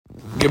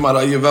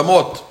Gemara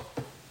Yevamot,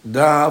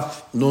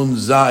 Daf Nun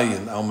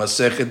Zayin, our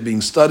Masechet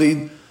being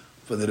studied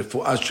for the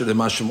Refuah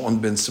Shelema Shimon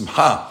ben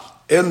Simcha,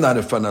 El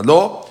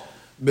Narefanalo,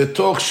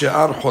 Betoch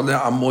She'ar Chole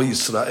Amo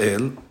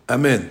Yisrael.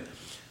 Amen.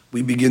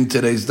 We begin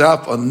today's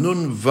Daf on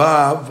Nun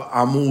Vav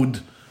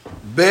Amud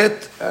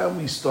Bet, and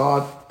we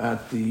start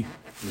at the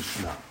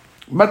Mishnah.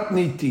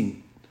 Matnitin,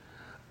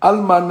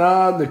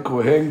 Almana le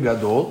Kohen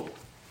Gadol,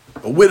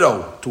 a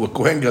widow to a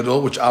Kohen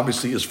Gadol, which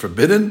obviously is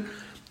forbidden,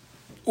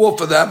 or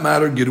for that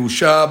matter,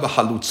 Girusha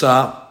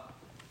b'halutza,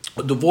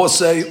 a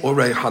divorcee or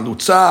a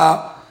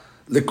halutza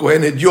le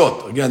Kohen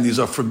Hidyot. Again, these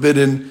are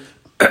forbidden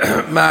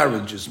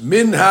marriages.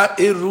 Min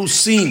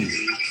ha-irusin.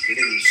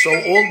 So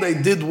all they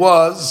did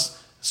was,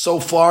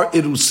 so far,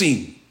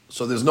 irusin.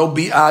 So there's no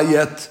bi'ah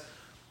yet.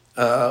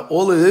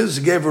 All it is,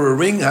 he gave her a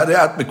ring,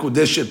 hareat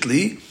mekudeshet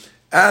li,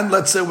 and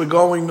let's say we're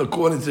going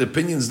according to the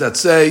opinions that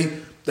say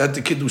that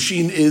the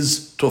kiddushin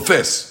is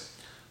tofes.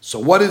 So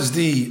what is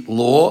the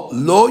law?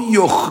 Lo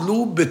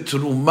yochlu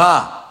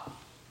betruma.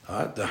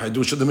 The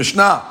Hadush of the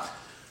Mishnah.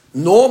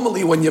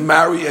 Normally when you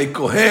marry a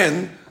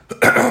Kohen,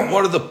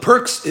 one of the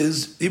perks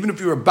is, even if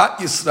you're a Bat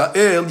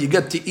Yisrael, you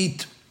get to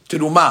eat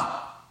teruma.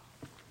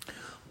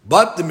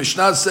 But the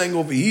Mishnah is saying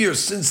over here,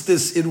 since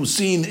this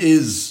irusin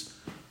is,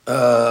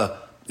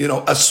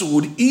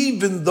 asur,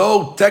 even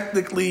though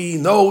technically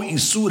no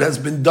isur has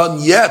been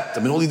done yet,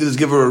 all he did is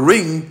give her a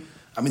ring,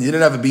 he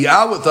didn't have a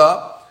bi'ah with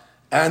her,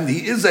 and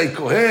he is a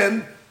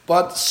Kohen,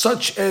 but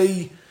such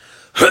a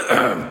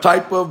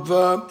type of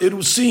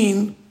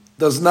irusin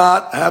does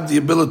not have the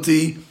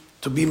ability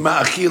to be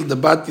ma'achil the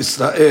Bat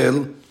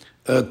Yisrael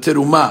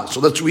teruma.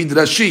 So let's read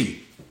Rashi.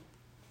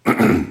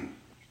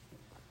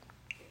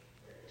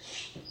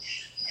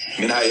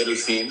 Min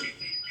ha-irusin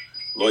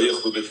lo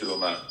yochlu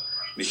betruma.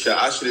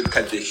 משעה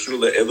שנתקדשו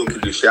לאלו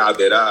קידושי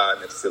עבירה,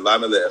 נפסלה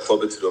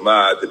מלאכול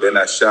בתרומה דבין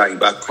האישה עם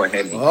בת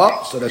כהנים.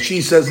 Oh, so that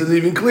she says it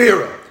even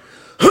clearer.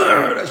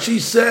 That she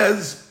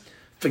says,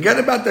 forget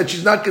about that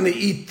she's not going to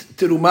eat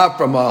teruma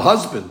from her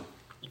husband,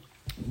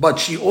 but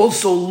she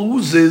also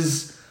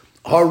loses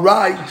her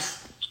right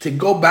to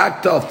go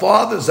back to her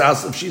father's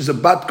house if she's a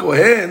bat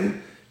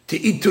kohen to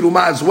eat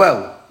teruma as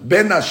well.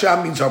 Ben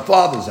Hashem means her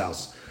father's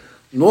house.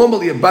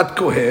 Normally a bat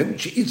kohen,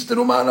 she eats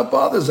teruma in her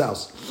father's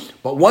house.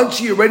 But once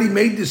she already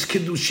made this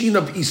kiddushin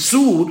of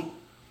isur,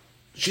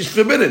 she's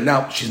forbidden.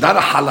 Now, she's not a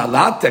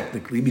halala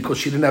technically because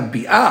she didn't have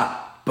bi'ah,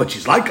 but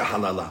she's like a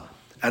halala.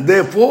 And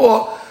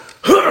therefore,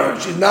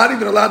 she's not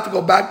even allowed to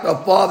go back to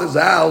her father's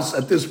house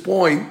at this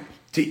point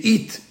to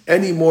eat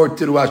any more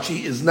teruah.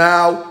 She is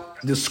now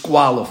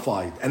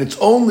disqualified. And it's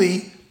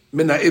only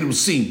min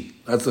ha-irusin.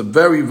 That's a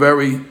very,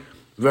 very,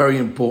 very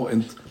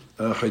important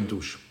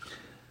chidush.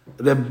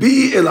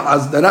 Rabbi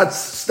Elazar, that's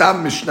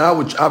Stam Mishnah,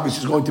 which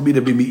obviously is going to be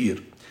Rabbi Meir.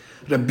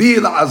 Rabbi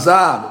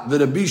Elazar, the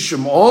Rabbi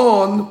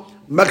Shimon,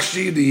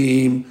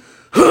 makshirim.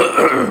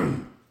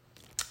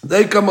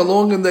 They come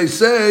along and they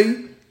say,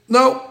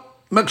 no,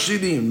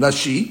 makshirim,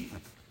 Rashi.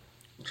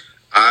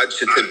 עד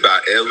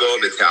שתתבער לו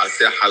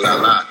ותעשה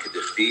חללה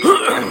כדכתיב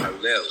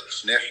ויחלל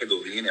שני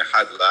חילולים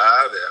אחד לה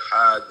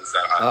ואחד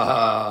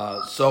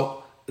זרעה.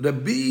 So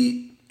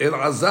Rabbi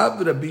Elazar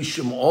and Rabbi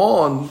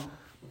Shimon,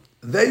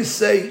 they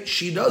say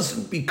she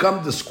doesn't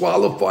become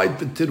disqualified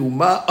for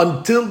teruma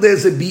until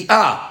there's a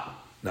bi'ah.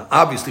 Now,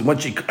 obviously,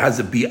 once she has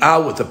a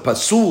bi'ah with a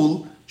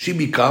pasul, she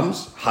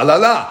becomes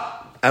halala.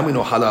 And we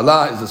know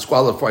halala is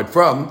disqualified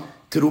from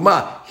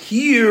teruma.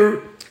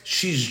 Here,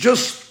 she's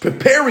just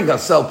preparing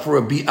herself for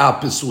a bi'ah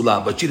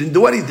pasula, but she didn't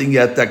do anything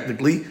yet,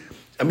 technically.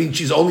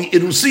 She's only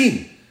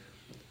irusin.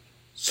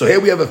 So here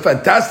we have a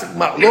fantastic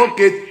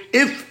ma'loket.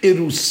 If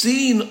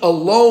irusin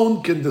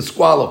alone can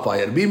disqualify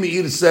it. Rabbi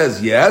Meir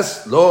says,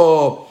 yes,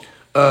 lo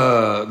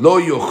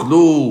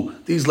yochlu,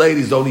 these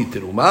ladies don't eat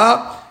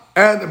teruma.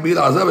 And Rabbi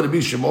Elazar and Rabbi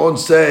Shimon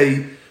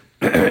say,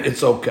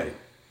 it's okay.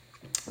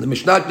 The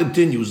Mishnah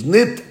continues,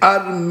 nit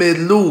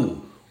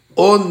armelu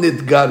or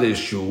nit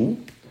gareshu.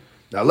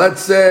 Now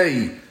let's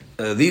say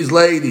these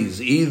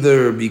ladies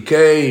either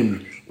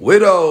became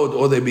widowed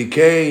or they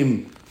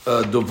became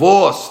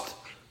divorced.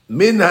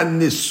 Min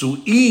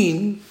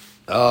ha-nisu'in,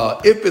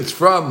 if it's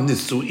from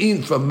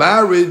nisu'in, from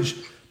marriage,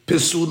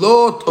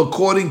 pisulot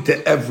according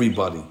to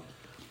everybody.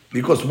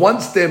 Because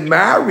once they're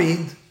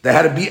married, they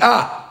had a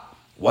bi'ah.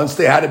 Once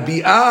they had a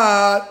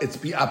bi'ah, it's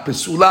bi'ah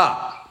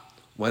pesula.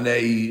 When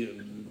a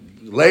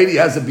lady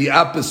has a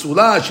bi'ah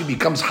pesula, she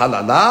becomes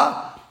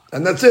halala,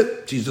 and that's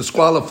it. She's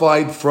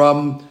disqualified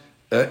from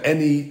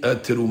any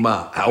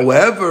teruma.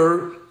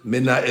 However,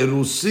 mina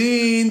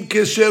irusin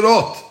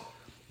kesherot.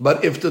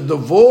 But if the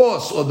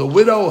divorce or the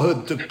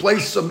widowhood took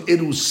place some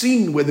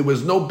irusin where there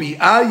was no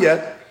bi'ah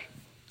yet,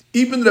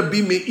 even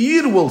Rabbi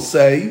Meir will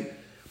say,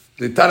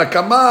 the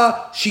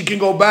Tanakama, she can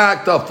go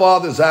back to her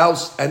father's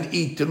house and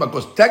eat teruma,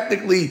 because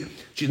technically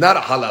she's not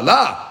a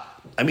halala.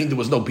 There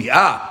was no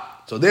bi'ah.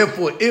 So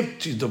therefore,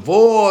 if she's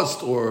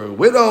divorced or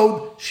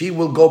widowed, she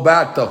will go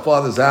back to her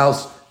father's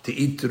house to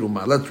eat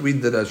teruma. Let's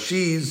read the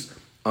Rashis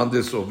on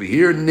this over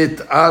here. Nit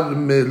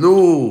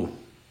armelu.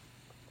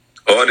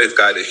 או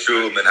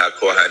נתקדשו מן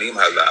הכהנים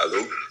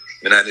הללו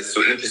من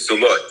הנישואין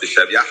פסולות,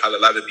 דשוויה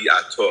חללה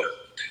בביעתו,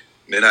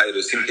 מן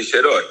האירוסין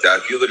כשרות,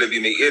 ואפילו רבי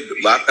מאיר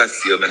לא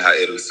פסיל מן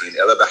האירוסין,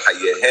 אלא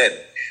בחייהן,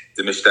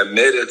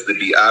 דמשתמרת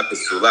לביעה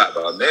פסולה,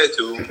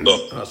 והמתו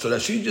לא. So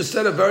that she just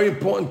said a very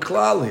important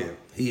klal here.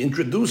 He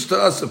introduced to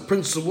us a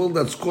principle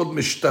that's called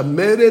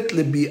משתמרת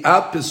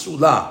לביעה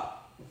פסולה.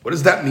 What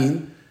does that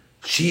mean?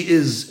 She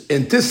is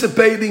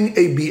anticipating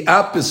a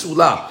bi'ah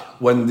pesula.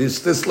 When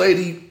this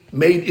lady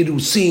made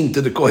irusin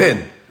to the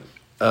Kohen.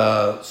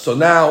 So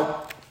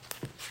now,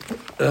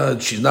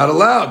 she's not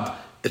allowed.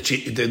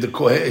 The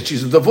Kohen,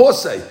 she's a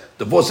divorcee.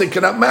 Divorcee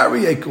cannot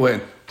marry a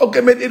Kohen.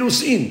 Okay, made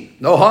irusin.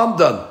 No harm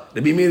done.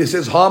 Rabbi Meir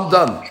says harm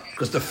done.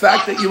 Because the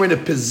fact that you're in a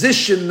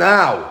position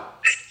now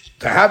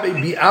to have a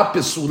bi'ah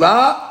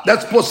pesula,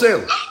 that's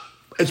posel.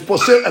 It's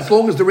posel as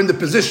long as they're in the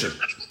position.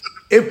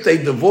 If they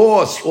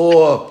divorce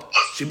or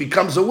she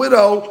becomes a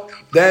widow,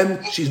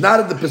 then she's not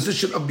in the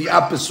position of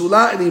bi'ah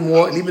pesula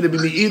anymore. And even Rabbi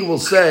Meir will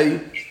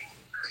say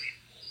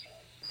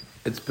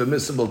it's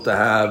permissible to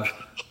have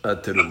a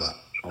teruma.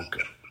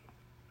 Okay.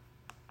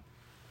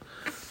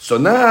 So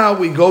now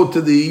we go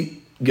to the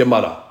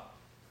Gemara.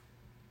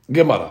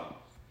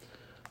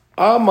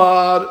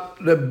 Amar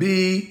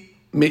Rabbi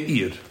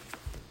Meir.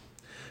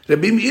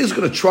 Rabbi Meir is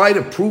going to try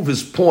to prove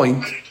his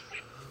point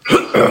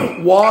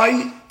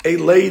why a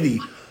lady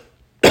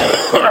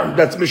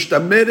that's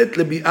mishtameret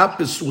lebi'ah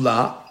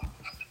pesula,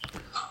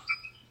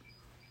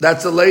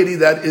 that's a lady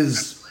that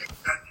is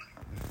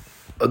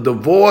a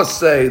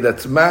divorcee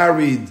that's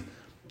married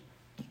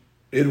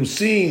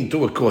irusin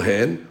to a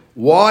kohen.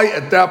 Why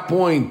at that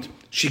point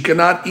she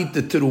cannot eat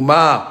the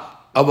terumah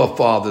of her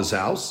father's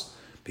house?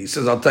 He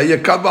says, I'll tell you,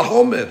 kal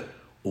v'chomer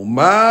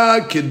uma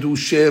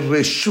kedushe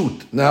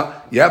reshut.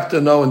 Now you have to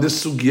know in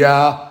this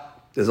sugya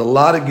there's a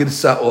lot of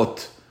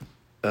girsaot.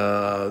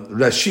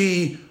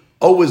 Rashi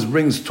always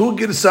brings two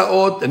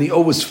girsaot, and he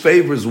always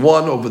favors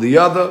one over the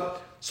other.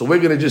 So we're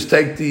going to just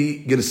take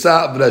the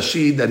girsa of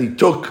Rashi that he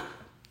took,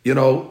 in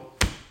all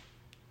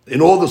the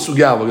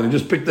sugya. We're going to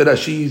just pick the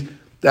Rashi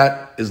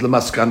that is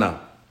lemaskana.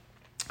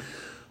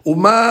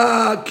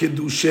 Uma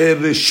kedushe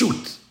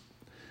reshut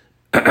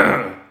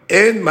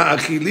en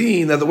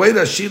ma'achilin. Now the way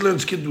Rashi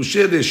learns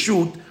kedushe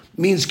reshut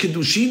means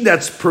kedushin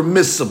that's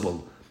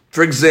permissible.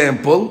 For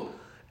example,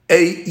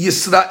 a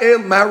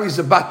Yisrael marries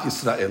a bat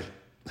Yisrael.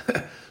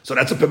 So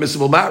that's a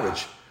permissible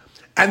marriage.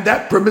 And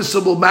that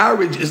permissible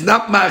marriage is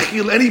not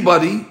ma'achil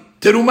anybody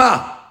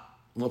terumah.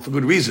 Well, for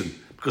good reason,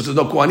 because there's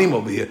no kohanim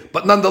over here.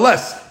 But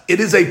nonetheless, it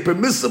is a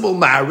permissible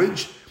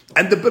marriage,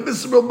 and the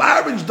permissible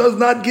marriage does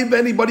not give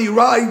anybody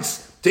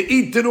rights to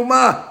eat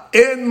terumah.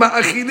 En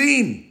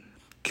ma'achilin.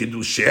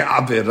 Kiddushe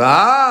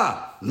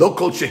avera, lo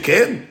kol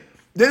sheken.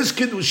 This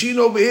kiddushin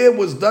over here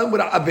was done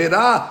with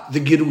avera. The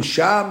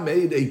Gerusha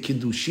made a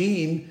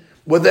kiddushin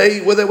with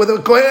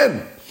a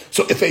kohen.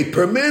 So if a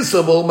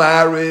permissible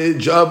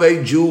marriage of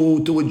a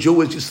Jew to a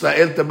Jewish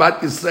Israel, to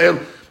Bat Yisrael,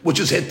 which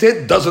is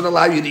hetet, doesn't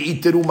allow you to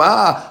eat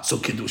terumah, so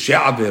kiddushe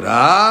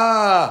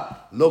avera,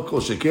 lo kol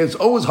sheken. It's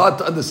always hard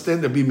to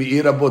understand the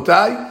Meir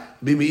Rabotai.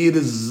 Meir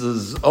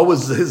is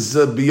always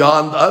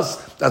beyond us.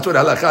 That's what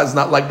halakha is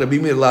not like the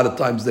Meir. A lot of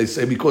times they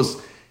say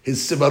because his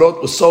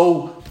simarot was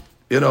so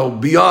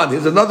beyond.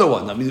 Here's another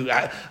one. I mean,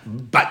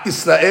 Bat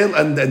Yisrael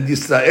and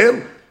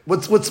Yisrael.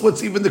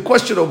 What's even the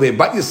question over here?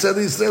 Bat Yisrael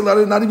and Yisrael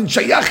are not even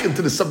shayach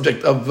into the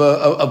subject of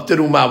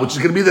terumah, which is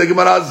going to be the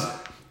Gemara's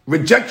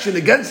rejection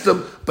against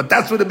them. But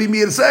that's what the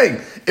Meir is saying.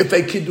 If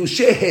a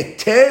kiddushe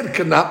heter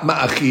cannot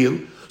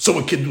ma'achil, so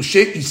a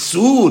kiddushe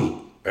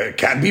isur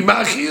can be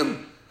ma'achil.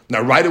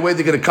 Now right away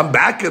they're going to come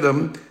back at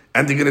him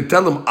and they're going to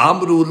tell him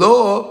Amru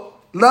lo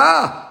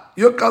la,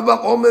 your kal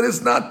v'chomer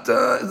is not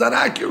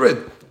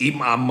accurate.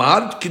 Im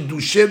amar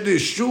kiddushe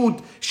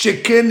reshut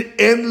sheken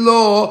en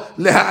lo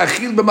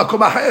leha'achil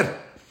b'makom acher.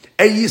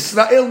 A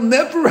Yisrael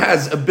never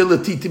has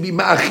ability to be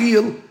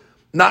ma'achil,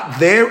 not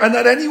there and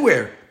not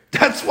anywhere.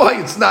 That's why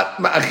it's not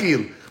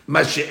ma'achil.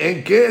 Ma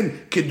she'en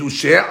ken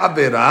kiddushe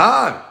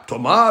avera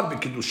tomar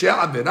b'kiddushe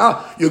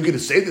avera. You're going to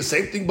say the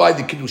same thing by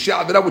the kiddushe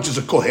avera, which is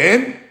a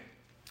kohen.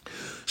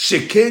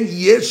 Sheken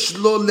yesh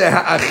lo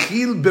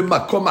leha'achil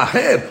b'makom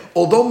acher.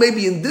 Although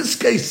maybe in this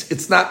case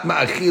it's not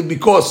ma'achil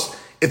because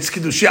it's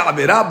kiddushe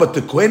avera, but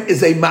the kohen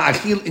is a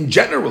ma'achil in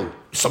general.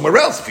 Somewhere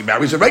else, if he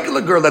marries a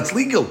regular girl, that's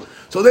legal.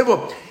 So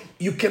therefore,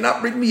 you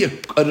cannot bring me a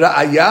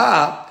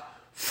ra'ayah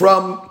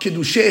from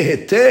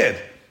kiddushe heter.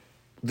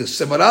 The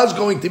semara is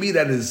going to be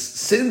that is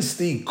since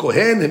the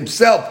kohen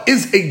himself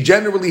is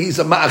he's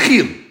a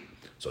ma'achil.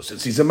 So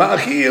since he's a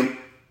ma'achil,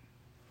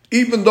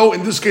 even though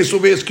in this case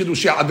over here is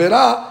kiddushe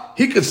avera,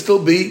 he could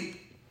still be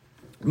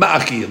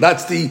ma'achil.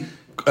 That's the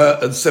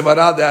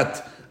semara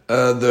that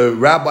the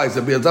rabbis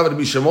of Be'ezav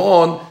and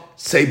Shimon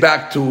say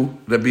back to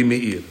Rabbi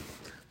Meir.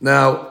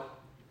 Now,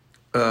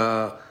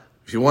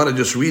 if you want to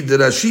just read the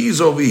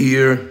Rashis over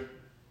here,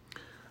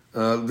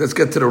 let's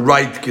get to the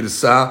right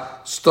Girsa.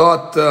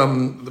 Start,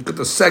 look at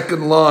the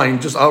second line.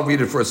 I'll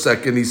read it for a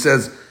second. He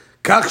says,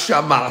 Kach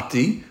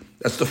shamati,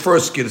 that's the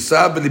first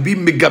Girsa, but it be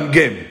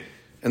megamgem.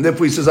 And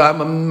therefore he says, I'm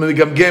a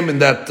megamgem in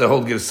that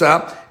whole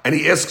Girsa. and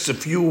he asks a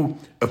few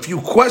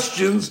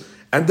questions,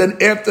 and then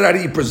after that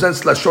he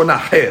presents Lashon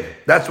Acher.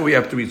 That's what we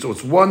have to read. So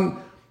it's 1,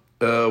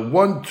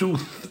 2,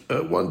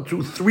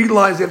 3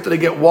 lines after they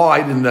get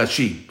wide in the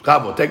sheet.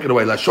 Chavo, take it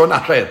away. Lashon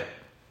Acher.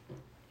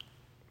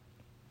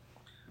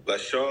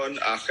 Lashon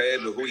Acher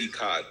Lahu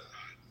Ikad.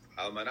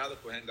 Almana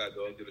lekohen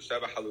gadol, Gerusha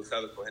v'chalusa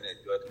lekohen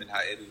ediot min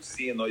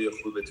ha'erusin lo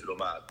yochlu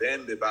b'teruma.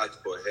 Ben bebat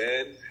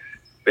kohen,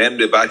 ben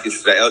bebat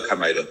Yisrael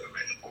kamayda.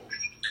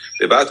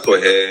 Bebat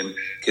kohen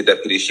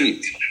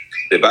kedapirishit.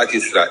 bebat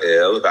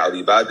Yisrael ועל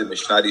ליבד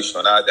במשנה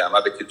ראשונה דאמר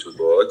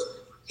בכתובות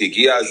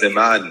הגיע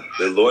הזמן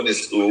ולא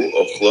נישאו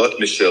אוכלות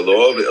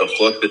משלו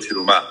ואוכלות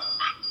בתרומה.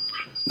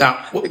 Now,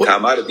 what's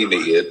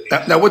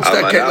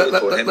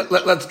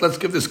that? Let's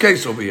give this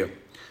case over here.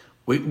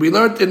 We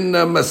learned in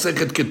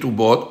Masechet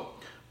Ketubot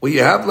where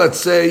you have, let's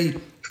say,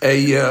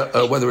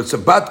 whether it's a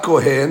bat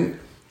kohen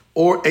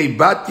or a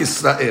bat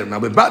Yisrael. Now,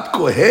 a bat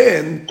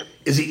kohen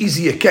is an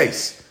easier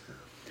case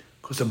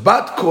because a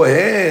bat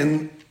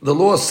kohen, the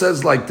law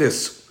says like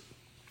this: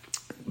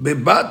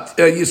 Bebat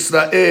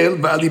Yisrael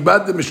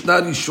ba'alibad de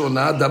Mishnah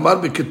Rishona damar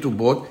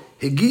beketubot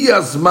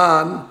higiya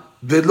zman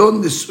velo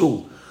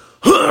nis'u.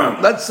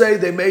 Let's say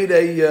they made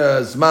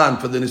a zman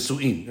for the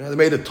nisu'in. They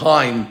made a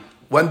time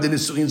when the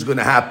nisu'in is going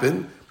to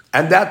happen,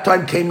 and that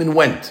time came and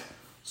went.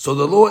 So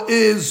the law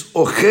is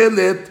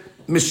ochelet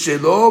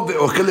mishelo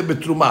ve'ochelet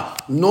betruma.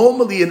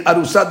 Normally, an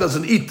arusa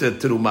doesn't eat the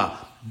teruma,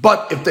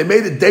 but if they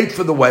made a date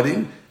for the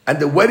wedding and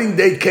the wedding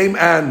date came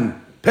and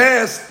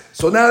passed,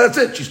 so now that's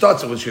it. She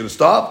starts. When she's going to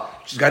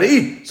stop, she's got to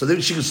eat. So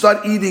then she can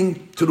start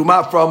eating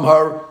teruma from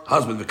her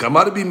husband.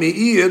 V'kamar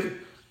b'meir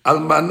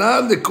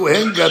almana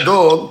lekohen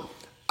gadol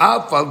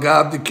af al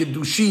gav the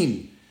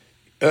kiddushin.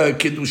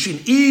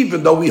 Kiddushin,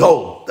 even though we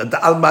hold that the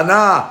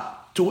almana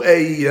to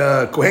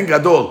a kohen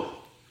gadol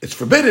it's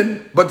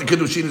forbidden, but the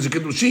kiddushin is a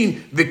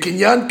kiddushin. The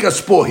kinyan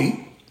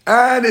kaspohi,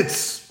 and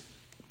it's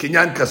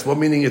kinyan kaspo,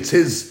 meaning it's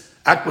his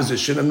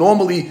acquisition, and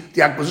normally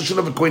the acquisition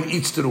of a kohen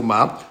eats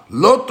teruma.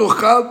 Lo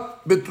tochal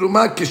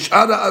betruma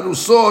kishara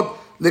arusot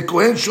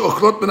lekohen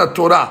sheochlot min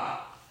haTorah.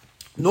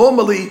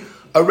 Normally,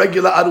 a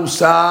regular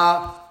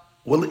arusa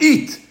will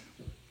eat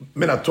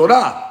min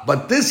haTorah,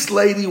 but this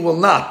lady will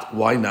not.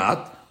 Why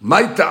not?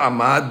 May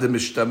ta'amad de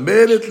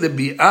mishtameret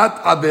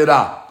lebi'at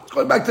avera.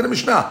 Going back to the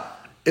Mishnah.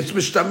 It's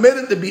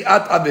mishtameret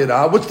lebi'at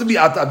avera. What's the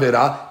bi'at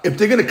avera? If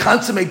they're going to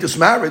consummate this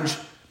marriage,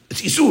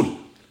 it's isur.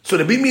 So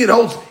the Bimir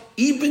holds,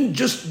 even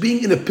just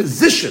being in a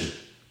position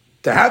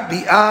to have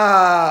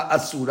bi'ah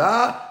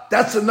asura,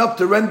 that's enough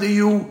to render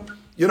you,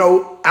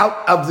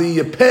 out of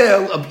the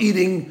pale of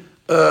eating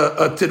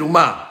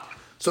teruma.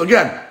 So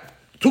again,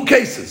 two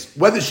cases.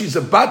 Whether she's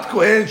a bat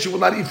kohen, she will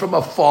not eat from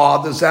her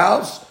father's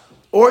house,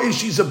 or if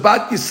she's a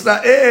bat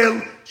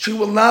Yisrael, she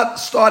will not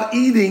start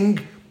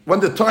eating when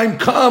the time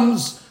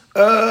comes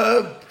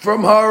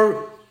from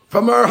her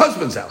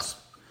husband's house.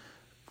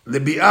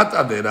 Lebiat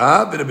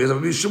avera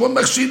v'Shimon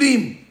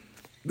machshidim.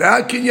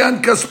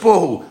 Kinyan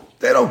kaspohu.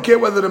 They don't care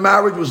whether the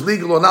marriage was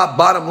legal or not.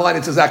 Bottom line,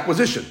 it's his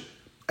acquisition,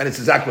 and it's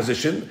his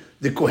acquisition.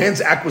 The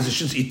kohen's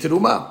acquisitions eat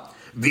teruma.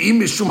 V'im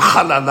mishum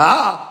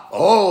halala.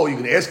 Oh, you're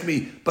going to ask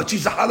me, but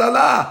she's a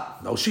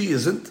halala. No, she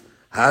isn't.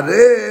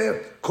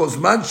 Hare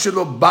kozman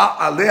shelo ba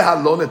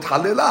aleha lo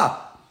nethalela.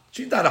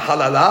 She's not a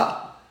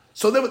halala.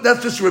 So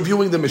that's just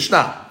reviewing the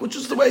Mishnah, which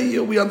is the way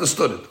we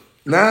understood it.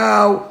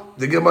 Now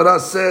the Gemara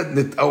said,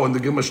 and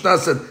the Mishnah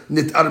said,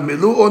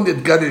 "Nitarmelu o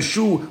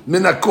nitgareshu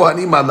min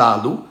hakohanim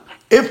halalu."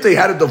 If they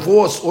had a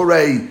divorce or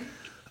a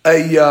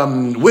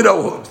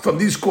widowhood from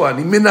these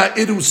kohanim, min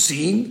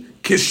ha'irusin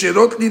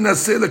kisherot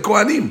linaseh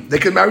lekohanim, they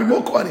can marry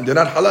more kohanim. They're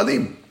not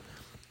halalim.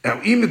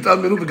 Now, im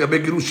nitarmelu v'gabei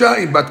gerusha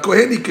im bat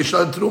koheni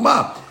kishat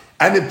teruma.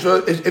 And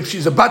if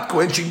she's a bat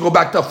kohen, she can go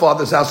back to her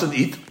father's house and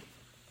eat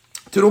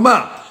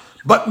teruma.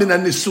 But min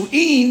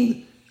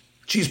nisu'in,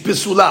 she's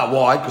pisula.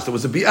 Why? Because there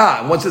was a bi'ah.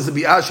 And once there's a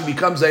bi'ah, she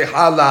becomes a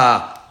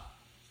halala.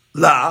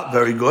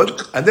 Very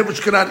good. And then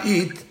she cannot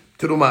eat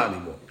teruma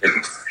anymore.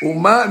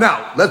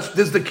 Now, this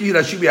is the key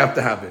Rashi we have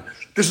to have it.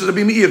 This is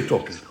Rabbi Meir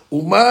talking.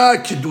 Uma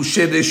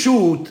kiddushe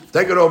reshut.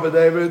 Take it over,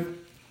 David.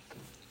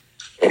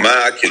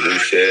 Uma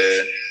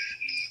kiddushe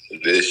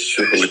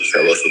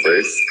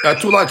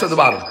reshut. 2 lines at the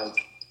bottom.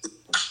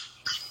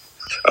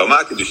 You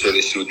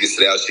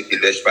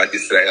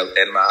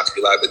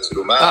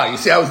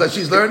see how that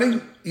she's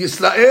learning?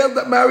 Yisrael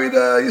that married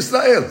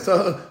Yisrael.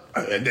 So,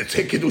 and it's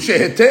Kiddushe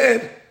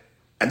Heter.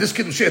 And this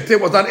Kiddushe Heter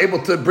was not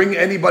able to bring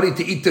anybody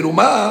to eat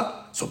teruma.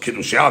 So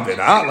Kiddushe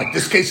Avera, like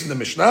this case in the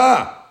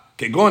Mishnah.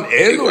 Kegon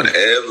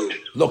Elu.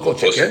 Loko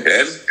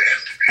Cheken.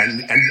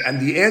 And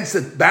the answer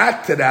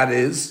back to that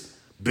is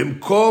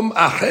Bimkom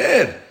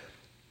Acher.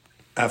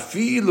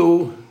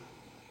 Afilu.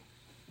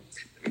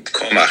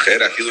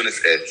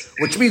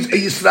 Which means a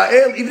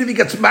Yisrael, even if he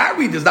gets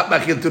married, is not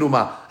machil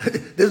teruma.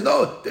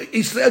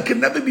 Israel can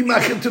never be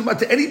machil teruma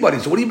to anybody.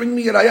 So what do you bring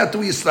me a raya to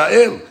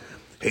Yisrael?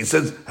 He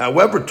says,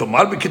 however,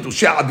 tomar be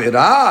kiddusha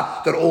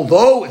avera, that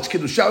although it's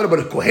kiddusha avera, but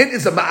a kohen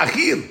is a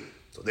ma'achil.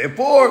 So So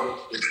therefore,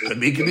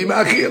 Rabbi can be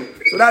ma'achil.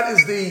 So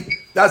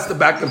that's the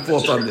back and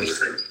forth on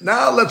this.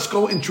 Now let's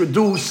go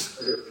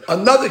introduce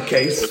another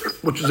case,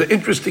 which is an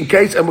interesting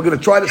case, and we're going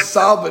to try to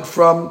solve it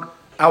from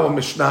our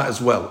Mishnah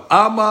as well.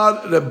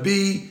 Amar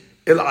Rabbi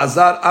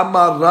Elazar,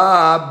 Amar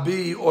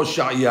Rabbi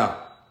Oshaya.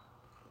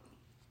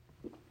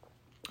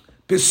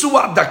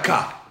 Pesua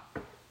Daka.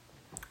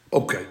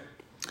 Okay.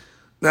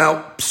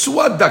 Now,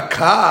 Pesua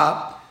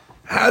Daka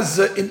has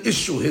an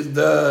issue.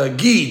 The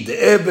Gid, the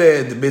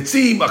Eved, the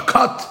Betzim, a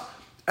cut,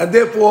 and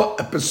therefore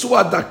a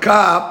Pesua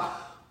Daka,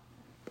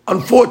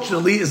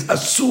 unfortunately, is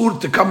asur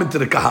to come into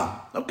the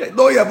Kahal. Okay,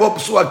 Lo Yavo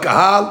Pesua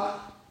Kahal,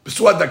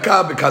 Pesua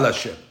Daka B'Kal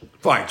Hashem.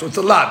 Fine, so it's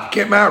a lot. You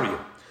can't marry him.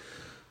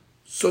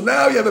 So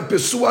now you have a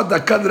Pesua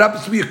Daka that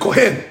happens to be a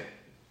Kohen.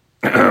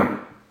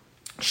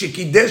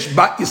 Shekidesh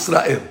Bat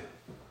Yisrael.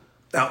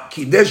 Now,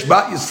 Kidesh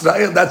Bat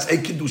Yisrael, that's a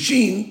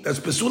Kiddushin, that's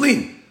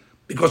Pesulin.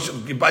 Because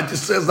Bat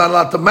Yisrael is not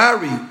allowed to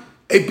marry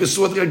a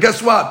Pesua.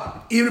 Guess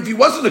what? Even if he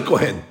wasn't a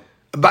Kohen,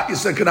 Bat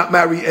Yisrael cannot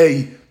marry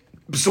a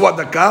Pesua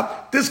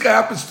Daka. This guy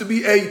happens to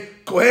be a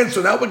Kohen.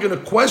 So now we're going to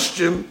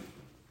question,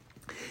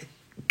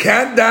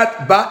 can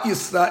that Bat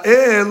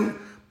Yisrael,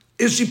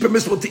 is she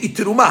permissible to eat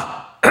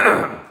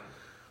terumah?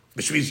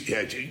 Which means,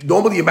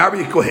 normally you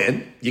marry a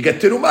Kohen, you get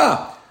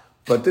terumah.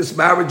 But this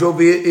marriage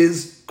over here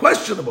is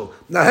questionable.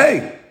 Now,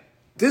 hey,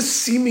 this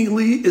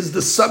seemingly is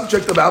the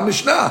subject of our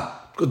Mishnah.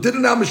 Because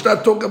didn't our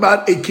Mishnah talk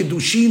about a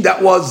Kiddushin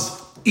that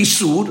was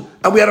Isur,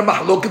 and we had a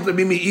Mahloket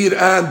Rabbi Meir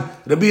and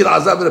Rabbi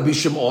Elazar and Rabbi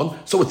Shimon.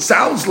 So it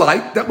sounds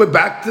like that we're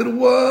back to the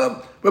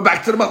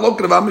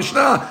Mahloket of our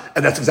Mishnah.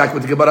 And that's exactly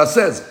what the Gemara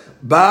says.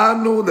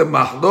 Banu le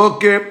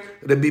Mahloket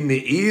Rabbi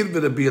Meir and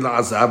Rabbi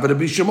Elazar and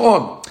Rabbi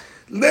Shimon.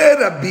 Le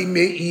Rabbi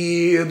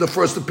Meir, the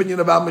first opinion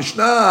of our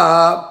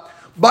Mishnah,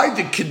 by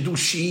the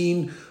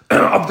Kiddushin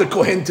of the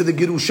Kohen to the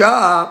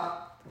Gerusha,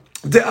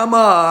 the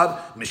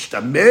Amar,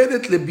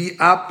 Mishtameret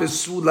lebi'ah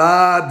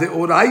pesula de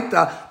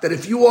oraita, that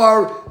if you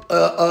are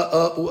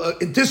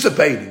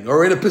anticipating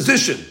or in a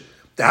position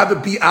to have a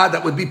bi'ah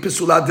that would be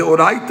pesula de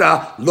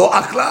oraita, lo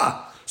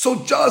achla.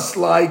 So just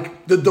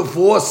like the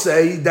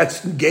divorcee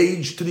that's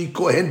engaged to the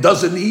Kohen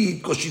doesn't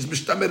eat because she's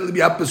Mishtameret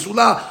lebi'ah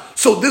pesula,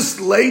 so this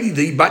lady,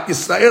 the Bat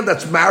Yisrael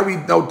that's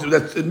married now,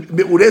 that's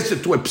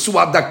me'ureset to a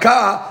pesua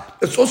daka,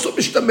 it's also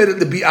Mishtameret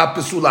lebi'ah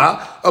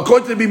pesula,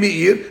 according to Rabbi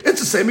Meir, it's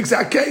the same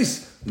exact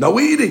case. No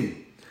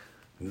eating.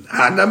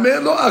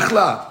 However,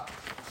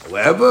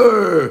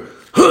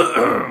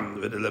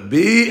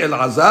 Rabbi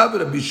Elazar,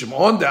 Rabbi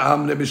Shimon, they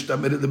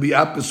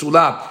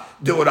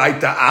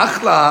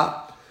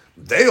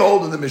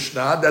hold in the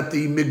Mishnah that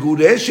the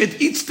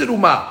Megureshet eats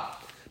terumah.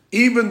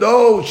 Even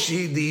though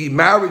the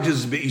marriage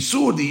is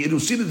be'isur, the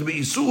irusin is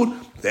be'isur,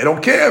 they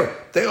don't care.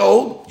 They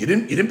hold, you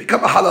didn't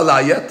become a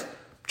halala yet.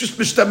 Just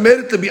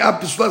mishtameret lebi'ah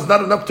pesula is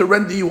not enough to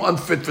render you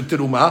unfit for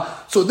terumah.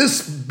 So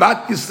this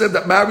Bat Yisrael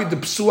that married the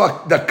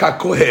pesua daka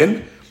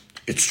Kohen,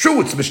 it's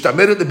true, it's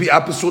mishtameret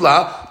lebi'ah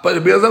pesula, but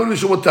Rabbi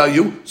Elazar will tell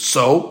you,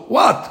 so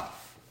what?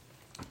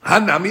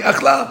 Hanami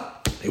achla,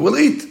 he will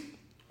eat.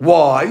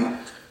 Why?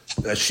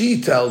 She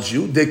tells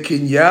you the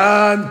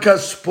kinyan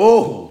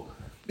kaspohu,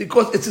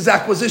 because it's his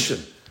acquisition.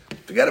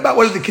 Forget about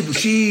whether the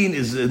kiddushin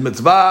is a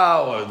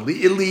mitzvah or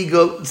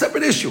illegal. It's a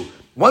separate issue.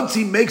 Once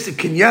he makes a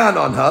kinyan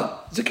on her,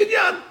 it's a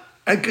kinyan.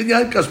 And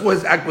kinyan kaspo,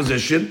 his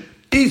acquisition,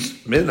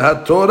 is min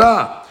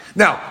ha-Torah.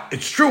 Now,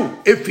 it's true,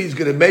 if he's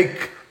going to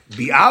make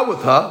bi'ah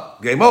with her,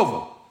 game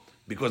over.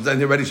 Because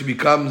then already she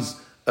becomes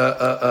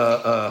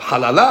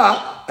halala,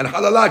 and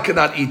halala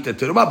cannot eat the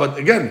terumah. But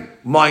again,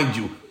 mind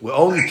you, we're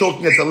only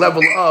talking at the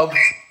level of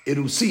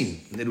irusin.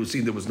 In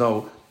irusin, there was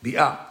no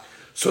bi'ah.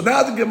 So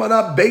now the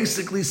Gemara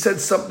basically said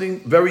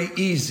something very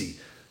easy.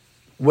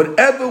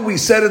 Whatever we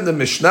said in the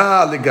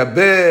Mishnah,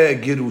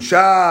 legabe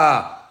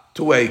girusha,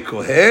 to a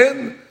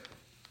Kohen,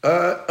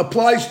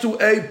 applies to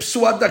a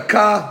Pesua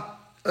Daka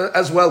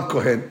as well,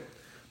 Kohen.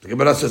 The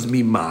Gemara says,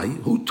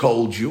 Mimai, who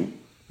told you?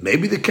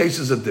 Maybe the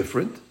cases are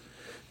different.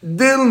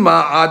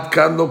 Dilma ad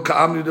kan lo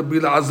ka'amri Rabbi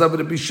Elazar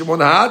v'Rabbi Shimon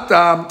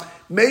hatam.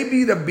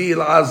 Maybe Rabbi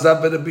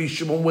Elazar v'Rabbi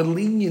Shimon were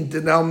lenient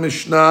in our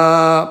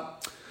Mishnah.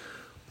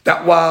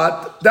 That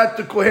what? That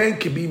the Kohen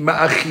can be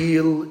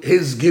ma'achil,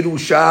 his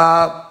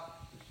girusha.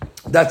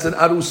 That's an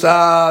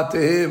arusa to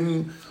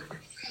him.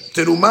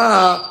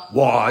 Terumah.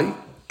 Why?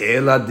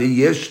 Ela de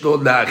yeshlo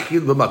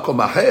la'achil b'makom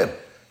acher.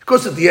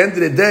 Because at the end of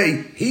the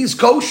day, he's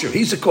kosher.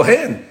 He's a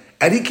Kohen.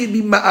 And he can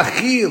be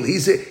ma'achil.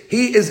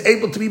 He is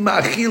able to be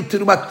ma'achil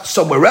terumah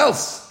somewhere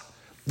else.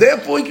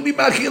 Therefore, he can be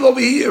ma'achil over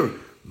here.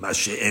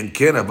 Mashe'en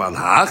ken aval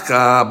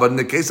hacha. But in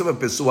the case of a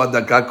Pesua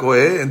Daka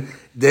Kohen,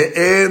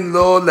 de'en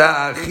lo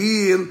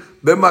la'achil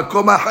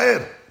b'makom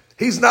acher.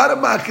 He's not a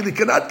ma'achil. He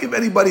cannot give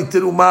anybody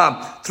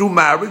terumah through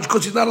marriage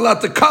because he's not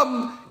allowed to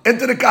come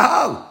into the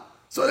kahal.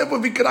 So therefore,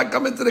 if he cannot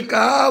come into the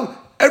kahal,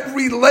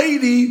 every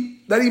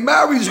lady that he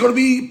marries is going to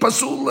be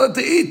pasul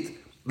to eat.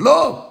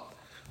 Lo.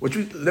 Which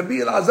Rabbi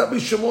Elazar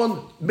and Shimon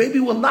maybe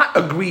will not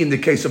agree in the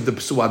case of the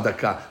Pesua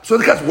Daka. So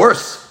that's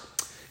worse.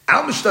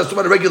 Our Mishnah is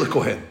about a regular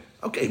Kohen.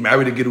 Okay, he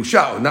married a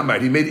Gerusha, or not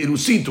married, he made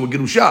Irusin to a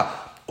Gerusha.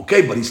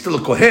 Okay, but he's still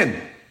a Kohen.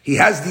 he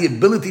has the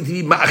ability to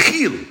be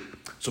ma'achil.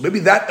 So maybe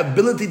that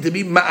ability to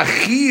be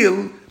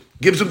ma'achil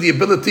gives him the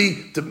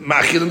ability to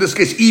ma'achil in this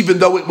case, even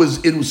though it was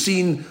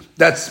irusin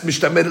that's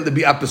mishtamed to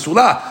be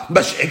apesula.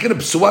 But she'ekin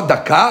pesua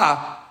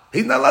daka,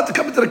 he's not allowed to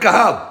come into the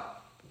kahal.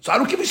 So I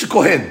don't care if he's a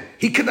kohen.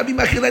 He cannot be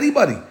ma'achil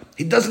anybody.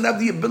 He doesn't have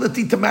the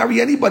ability to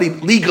marry anybody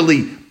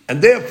legally,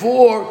 and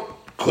therefore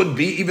could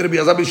be even if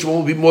Azab Shimon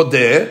will be more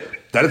there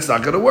that it's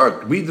not going to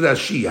work. Read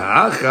Rashi.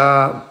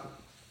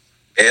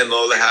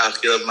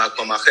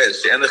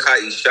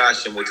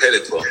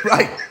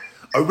 Right.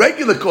 A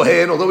regular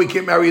kohen, although he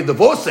can't marry a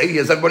divorcee, he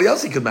has everybody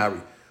else he can marry.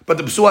 But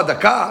the Pesua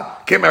Daka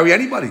can't marry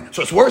anybody,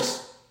 so it's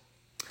worse.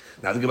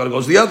 Now the Gemara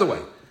goes the other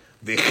way.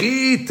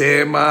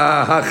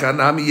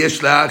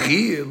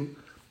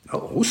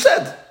 Who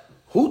said?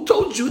 Who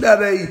told you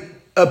that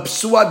a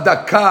Pesua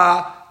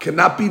Daka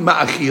cannot be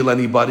ma'achil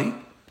anybody?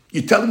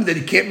 You telling me that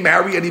he can't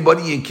marry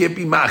anybody and can't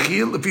be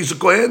ma'achil if he's a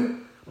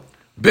kohen?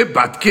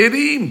 Bibat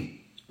Kerim.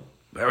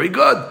 Very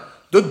good.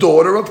 The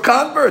daughter of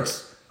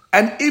converts.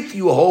 And if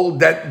you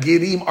hold that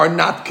Gerim are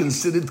not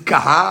considered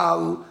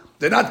kahal,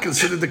 they're not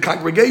considered the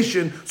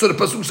congregation, so the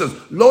pasuk says,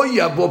 Lo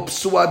yabo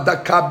psua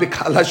daka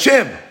b'kal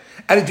Hashem.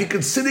 And if you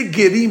consider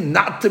Gerim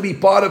not to be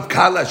part of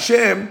Kal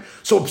Hashem,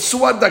 so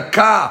psua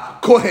daka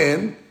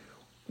kohen,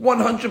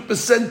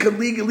 100% can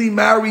legally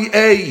marry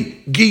a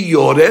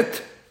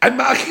giyoret and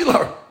ma'achil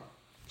her.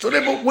 So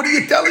therefore, what are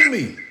you telling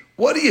me?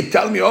 What are you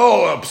telling me?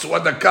 Oh,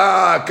 psua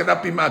daka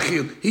cannot be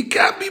ma'achil. He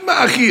can't be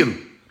ma'achil.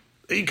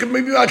 He can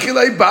maybe ma'achil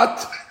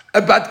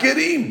a bat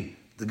gerim.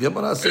 The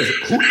Gemara says,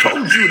 who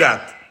told you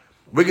that?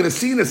 We're going to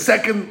see in a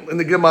second in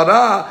the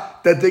Gemara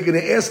that they're going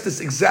to ask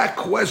this exact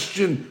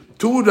question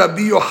to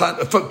Rabbi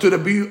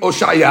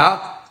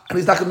Oshaya, and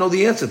he's not going to know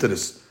the answer to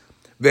this.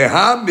 He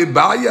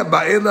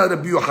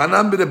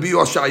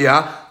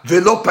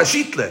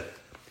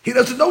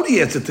doesn't know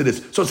the answer to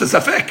this, so it's a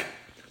safek.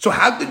 So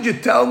how did you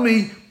tell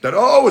me that,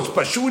 it's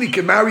pashut, he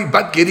can marry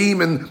bat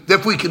gerim and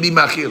therefore he can be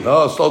machil?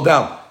 Oh, slow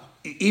down.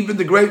 Even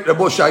the great Rabbi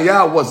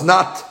Oshaya was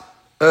not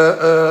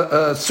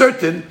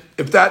certain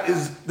if that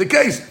is the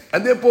case,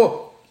 and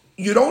therefore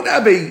you don't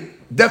have a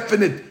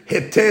definite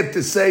heter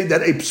to say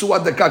that a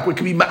psua daka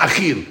can be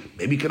ma'achil.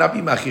 Maybe he cannot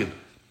be ma'achil.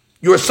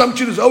 Your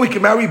assumption is, he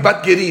can marry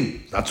bat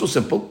gerim. Not so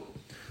simple.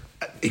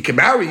 He can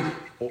marry.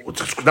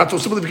 It's not so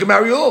simple if he can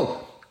marry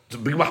all. It's a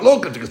big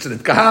mahlok. It's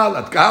considered kahal,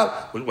 at kahal.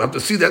 We'll have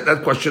to see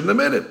that question in a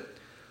minute.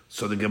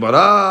 So the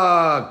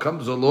Gemara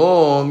comes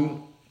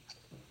along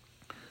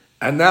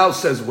and now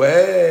says,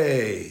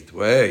 wait.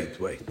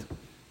 The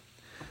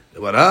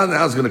Gemara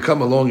now is going to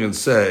come along and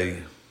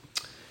say,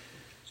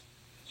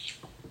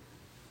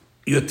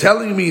 you're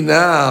telling me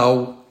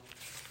now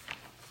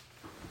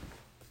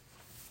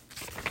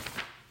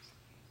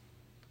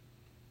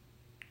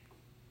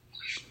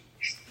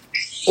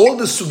all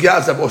the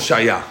sugyas of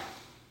Oshaya.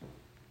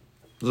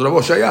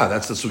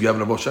 That's the sugya of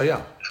Rav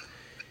Oshaya.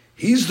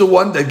 He's the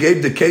one that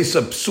gave the case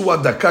of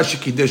Psua Daka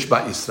Shekidesh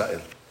Ba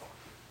Israel.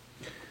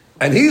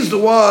 And he's the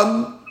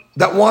one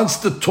that wants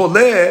to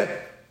toleh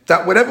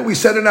that whatever we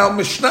said in our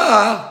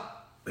Mishnah,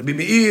 maybe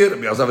Meir,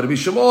 maybe Azav, maybe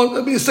Shimon,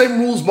 there'll be the same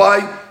rules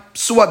by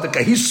Psua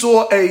Daka. He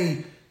saw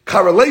a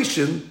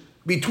correlation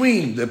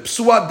between the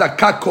Psua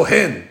Daka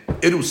Kohen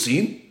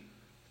Irusin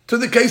to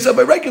the case of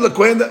a regular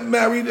Kohen that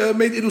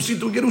made Irusin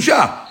to a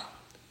Gerusha.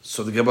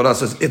 So the Gemara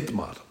says,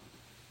 Itmar.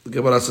 The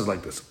Gemara says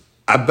like this,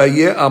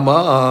 Abaye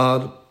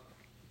Amar.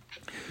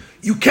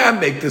 You can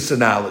make this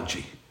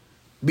analogy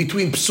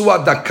between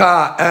Psua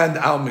Daka and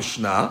our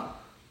Mishnah.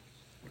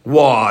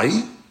 Why?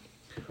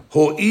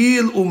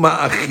 Ho'il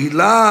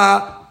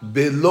uma'achila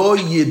belo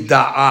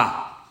yida'a.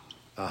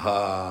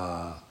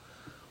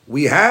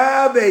 We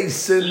have a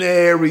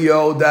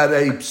scenario that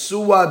a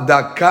Psua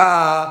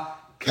Daka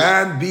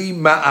can be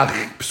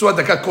Psua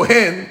Daka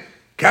Kohen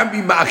can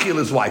be ma'achil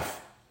his wife.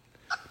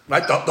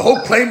 Right? The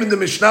whole claim in the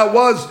Mishnah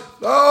was,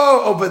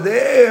 over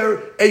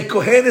there, a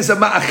Kohen is a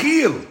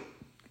ma'achil.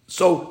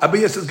 So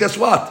Abiya says, guess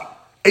what?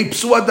 A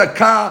Psua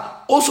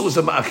Daka also is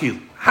a ma'achil.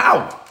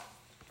 How?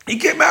 He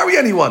can't marry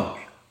anyone.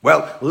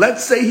 Well,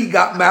 let's say he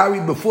got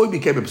married before he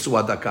became a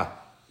Psua Daka.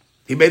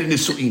 He made an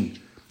Nisu'in.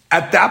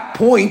 At that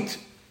point,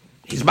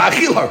 he's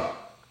ma'achil her.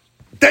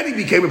 Then he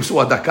became a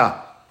Psua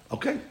Daka.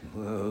 Okay?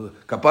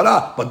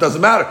 Kapara. But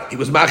doesn't matter. He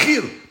was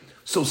ma'achil.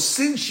 So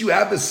since you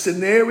have a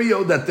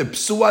scenario that the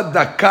Psua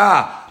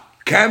Daka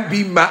can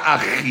be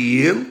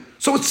ma'achil,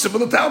 so it's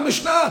similar to our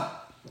Mishnah.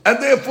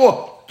 And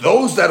therefore,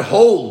 those that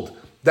hold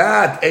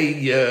that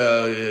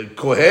a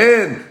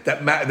Kohen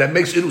that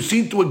makes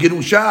Irusin to a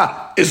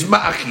Gerusha is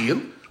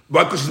ma'achil,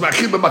 because it's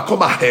ma'achil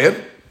b'makom aher,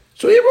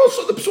 so here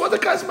also the Psua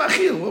Daka is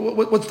ma'achil.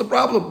 What's the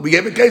problem? We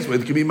have a case where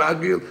it can be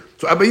ma'achil.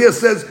 So Abaye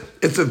says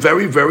it's a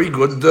very, very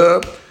good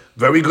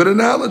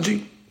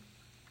analogy.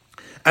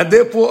 And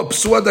therefore, a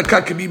Psua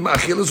Daka can be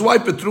ma'achil his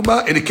wife,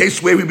 Petruma, in a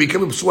case where we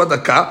became a Psua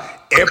Daka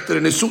after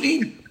the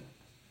Nisu'in.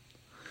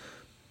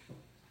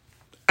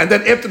 And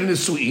then after the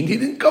Nisu'in, he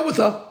didn't go with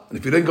her. And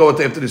if you didn't go with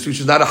her after the Nisu'in,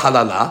 she's not a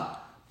halala.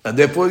 And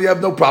therefore, you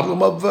have no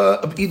problem of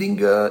eating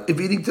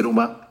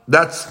Teruma.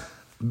 That's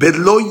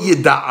Belo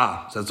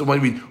yida'a. So that's the one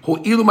we read.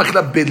 Ho'ilu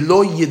machila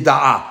belo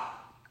yida'a.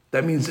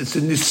 That means it's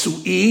a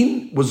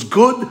nisu'in, was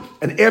good,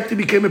 and after he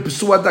became a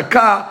Pesua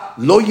Daka,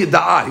 lo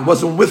yida'a. He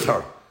wasn't with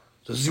her.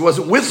 So since he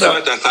wasn't with her.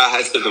 Pesua Daka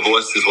has to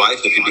divorce his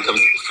wife if he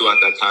becomes Pesua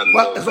Daka.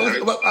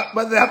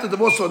 Whether they have to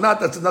divorce or not,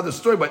 that's another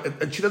story.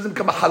 But she doesn't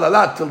become a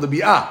halalat till the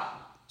bi'ah.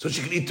 So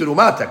she can eat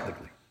terumah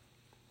technically.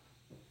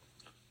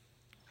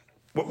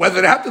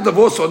 Whether they have to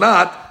divorce or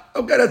not,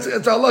 okay, it's a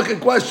halachic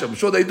question. I'm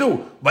sure they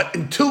do. But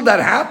until that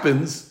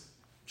happens,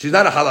 she's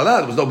not a halalat.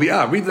 There was no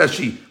bi'ah. Read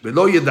Rashi.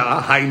 V'lo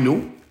yida'a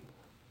haynu.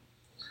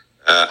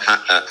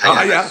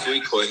 היה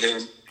נשוי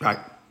כהן. Right.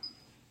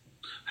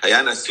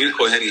 היה נשוי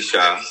כהן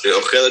אישה,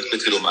 ואוכלת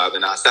בתרומה,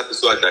 ונעשה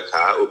פסוע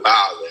דקה,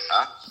 ובאה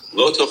עליה,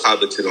 לא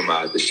תאכל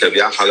בתרומה,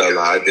 ושוויה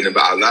חללה,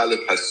 ונבעלה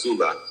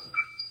לפסולה.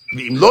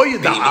 ואם לא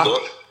ידעה,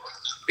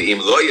 ואם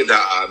לא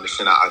ידעה,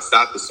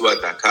 משנעשה פסוע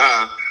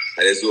דקה,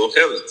 הרי זו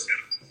אוכלת.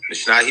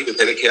 משנה היא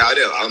בפרק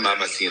הערל, על מה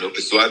מסינו,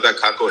 פסוע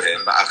דקה כהן,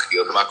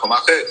 מאכיל במקום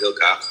אחר,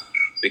 לכך,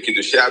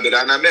 וקידושי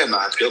עבירה נאמר,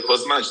 מאכיל כל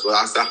זמן,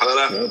 שלא עשה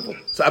חללה.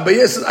 So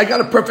Abaye says, I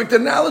got a perfect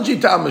analogy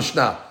to our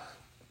Mishnah.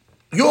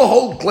 Your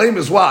whole claim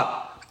is what?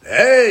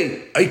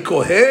 Hey, a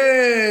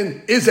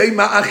kohen is a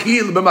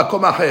ma'achil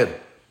b'makom acher.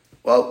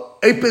 Well,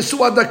 a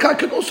pesua daka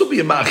can also be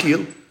a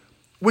ma'achil,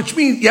 which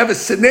means you have a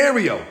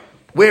scenario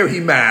where he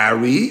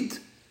married,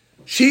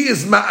 she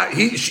is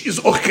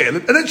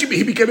ochelet, and then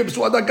he became a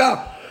pesua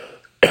daka,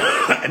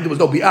 and there was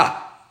no bi'ah.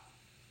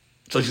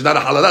 So she's not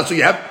a halalah. So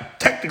you have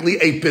technically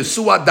a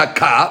pesua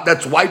daka,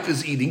 that's wife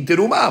is eating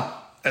terumah,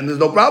 and there's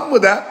no problem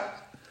with that.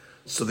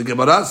 So the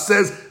Gemara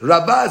says,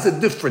 Rava has a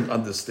different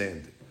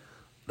understanding.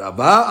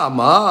 Rava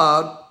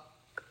Amar,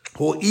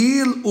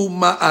 Ho'il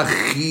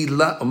u'ma'achil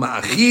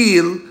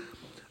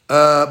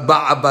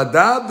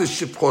ba'abadav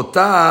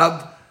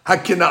v'shipchotav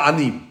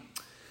ha'kena'anim.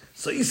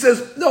 So he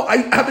says, no, I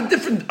have a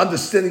different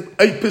understanding.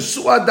 A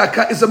pesua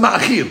daka is a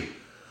ma'achil.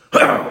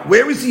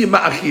 Where is he a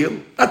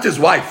ma'achil? Not his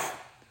wife,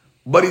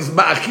 but he's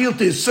ma'achil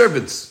to his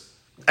servants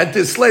and to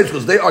his slaves,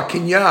 because they are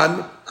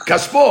kinyan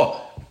kaspo.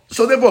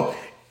 So therefore,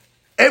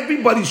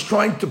 everybody's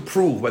trying to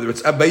prove, whether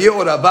it's Abaye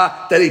or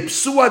Rava, that a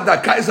Pesua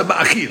Daka is a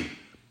Ma'achil.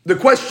 The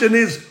question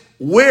is,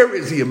 where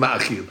is he a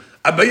Ma'achil?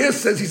 Abaye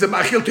says he's a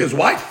Ma'achil to his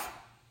wife,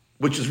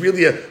 which is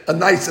really a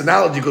nice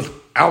analogy, because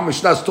our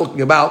Mishnah is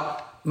talking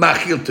about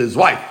Ma'achil to his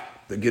wife,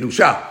 the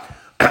Gerusha.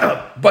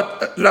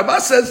 But Rava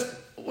says,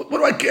 what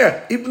do I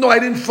care? Even though I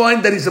didn't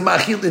find that he's a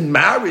Ma'achil in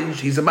marriage,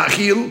 he's a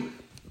Ma'achil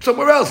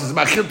somewhere else. He's a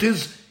Ma'achil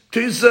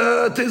to his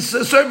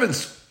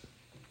servants.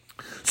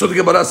 So the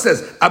Gemara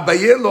says,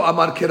 Abaye lo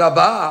amar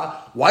kerava.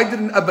 Why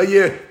didn't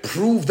Abaye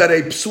prove that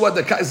a Pesua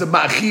Daka is a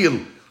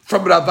ma'achil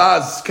from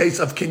Rava's case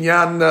of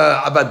Kinyan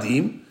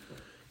Abadim?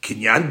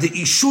 Kinyan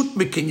de'ishut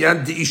me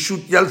Kinyan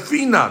de'ishut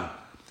yalfinan.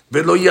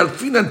 Velo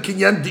yalfinan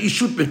Kinyan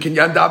de'ishut me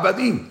Kinyan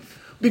Abadim.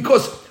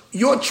 Because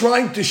you're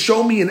trying to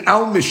show me in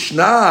our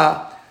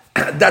Mishnah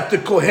that the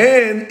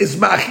Kohen is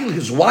ma'achil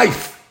his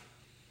wife.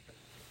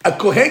 A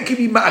Kohen can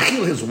be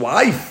ma'achil his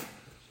wife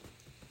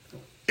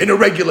in a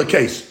regular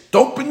case.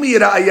 Don't bring me a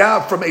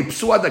ra'ayah from a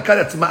Pesua Daka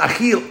that's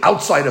ma'achil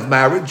outside of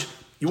marriage.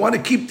 You want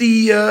to keep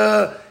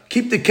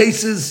the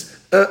cases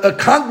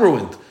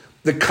congruent.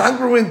 The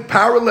congruent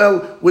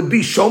parallel would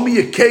be, show me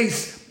a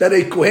case that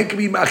a Kohen can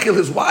be ma'achil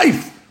his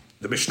wife.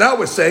 The Mishnah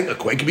was saying a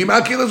Kohen can be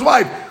ma'achil his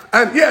wife.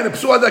 And yeah, the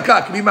Pesua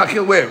Daka can be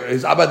ma'achil where?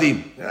 His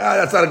abadim.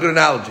 That's not a good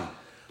analogy.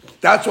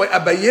 That's why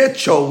Abaye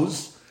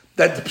chose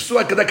that the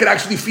Pesua Daka could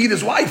actually feed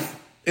his wife.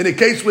 In a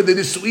case where the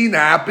Nisu'in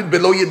happened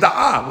below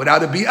Yida'ah,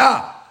 without a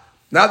bi'ah.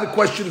 Now the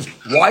question is,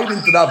 why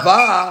didn't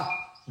Rava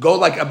go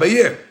like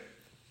Abaye?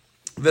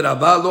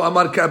 Rava lo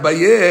amar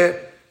k'Abaye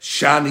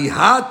shani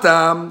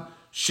hatam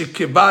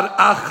shekibar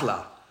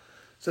achla.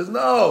 Says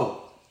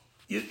no,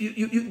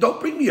 you don't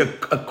bring me a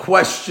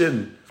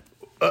question,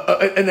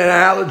 an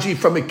analogy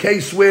from a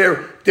case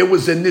where there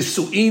was a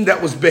nisu'in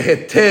that was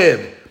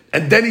beheter,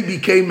 and then he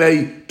became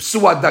a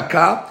Pesua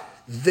Daka.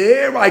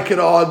 There I could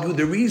argue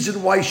the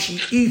reason why she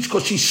eats,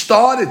 because she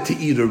started to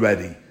eat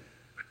already.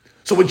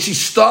 So when she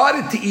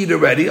started to eat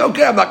already,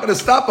 okay, I'm not going to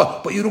stop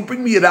her. But you don't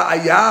bring me a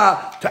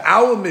ra'ayah to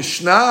our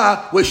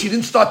Mishnah where she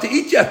didn't start to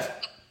eat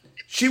yet.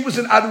 She was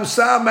an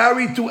Arusa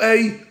married to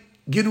a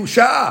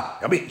Gerusha.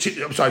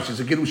 She's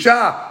a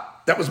Gerusha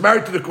that was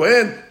married to the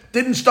Kohen,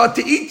 didn't start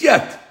to eat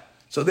yet.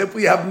 So therefore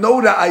you have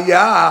no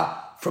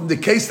ra'ayah from the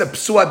case of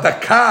Pesua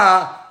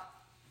Daka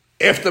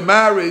after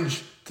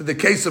marriage to the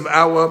case of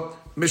our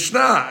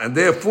Mishnah. And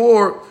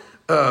therefore,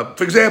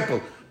 for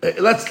example,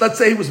 let's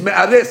say he was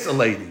me'ares a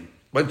lady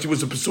when she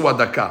was a Pesua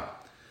Daka.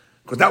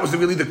 Because that was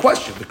really the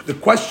question. The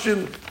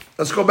question,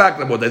 let's go back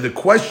a little bit. The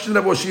question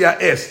that Moshe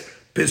asked,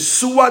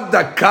 Pesua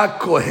Daka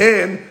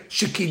Kohen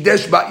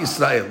Shekidesh Ba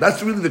Israel.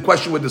 That's really the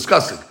question we're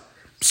discussing.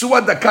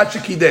 Pesua Daka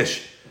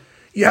Shekidesh.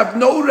 You have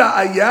no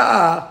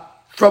ra'ayah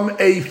from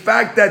a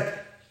fact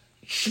that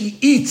she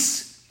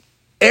eats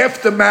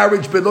after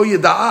marriage below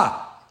Yida'ah.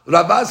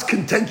 Rava's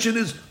contention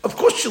is, of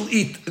course she'll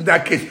eat in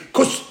that case,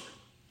 because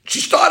she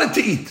started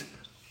to eat.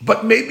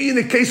 But maybe in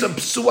the case of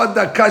Pesua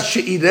Daka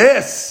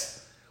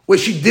She'ires, where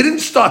she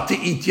didn't start to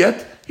eat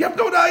yet, you have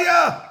no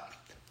raya.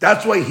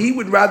 That's why he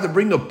would rather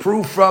bring a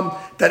proof from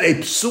that a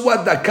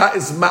psua daka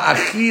is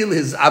ma'achil,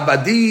 his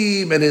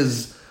abadim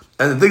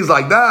and things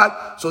like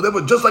that. So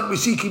therefore, just like we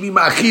see, he can be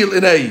ma'achil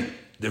in a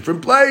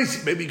different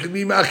place, maybe he can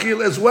be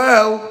ma'achil as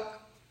well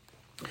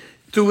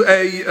to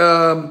a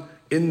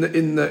in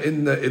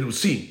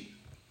Irusin.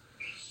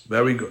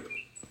 Very good.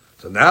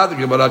 So now the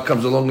Gemara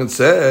comes along and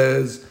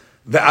says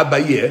the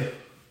Abaye.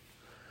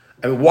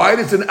 And why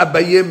does an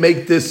Abaye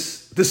make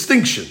this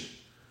distinction?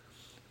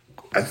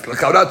 That's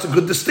a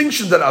good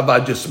distinction that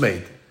Abba just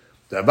made.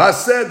 The Abba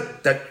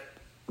said that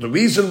the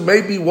reason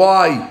maybe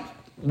why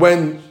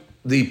when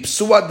the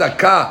Psua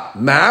Daka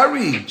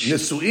married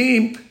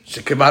Nisuim,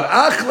 Shekebar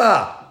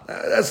Achla,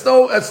 that's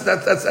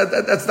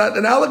not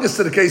analogous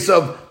to the case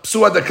of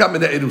Psua Daka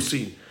Mina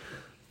Irusin.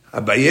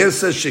 Abaye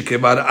says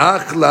Shekebar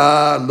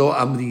Achla lo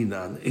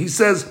amrinan. He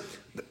says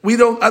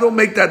I don't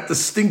make that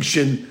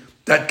distinction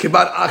that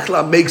Kebar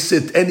Achla makes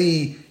it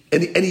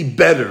any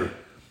better.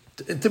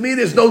 To me,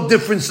 there's no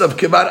difference of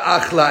Kibar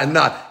Achla and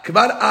not.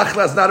 Kibar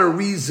Achla is not a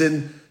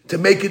reason to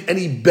make it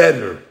any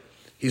better.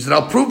 He said,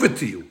 I'll prove it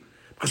to you.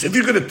 Because if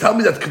you're going to tell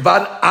me that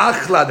Kibar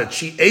Achla, that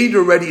she ate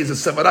already, is a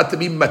Sevarat to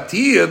be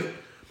Matir,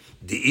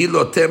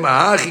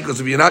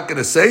 because if you're not going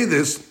to say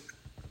this,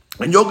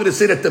 and you're going to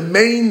say that the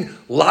main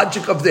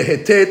logic of the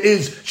Heter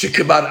is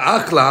Shekibar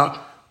Achla,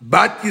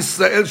 Bat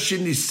Yisrael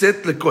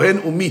Shiniset LeKohen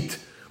Umit.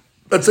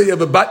 Let's say you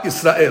have a Bat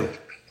Yisrael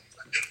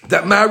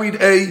that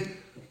married a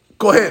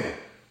Kohen.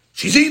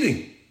 She's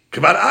eating.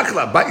 Kibar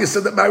Achla. Bat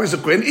Yisrael that marries a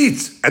Kohen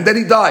eats. And then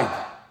he died.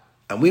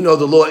 And we know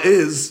the law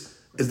is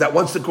that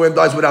once the Kohen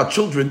dies without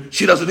children,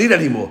 she doesn't eat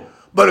anymore.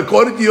 But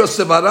according to your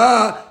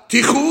Sevara,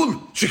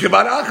 Tichul, she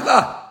Kibar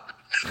Achla.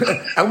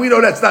 And we know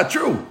that's not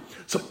true.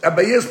 So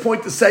Abaye's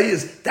point to say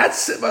is that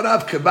Sevara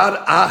of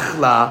Kibar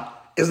Achla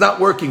is not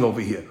working over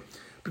here.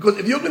 Because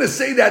if you're going to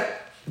say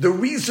that the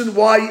reason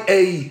why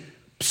a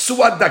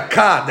Psua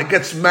Daka that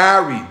gets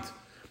married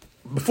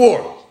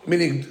before,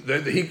 meaning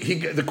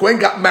the Kohen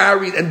got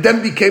married and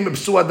then became a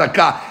Psua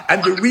Daka,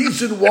 and the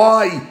reason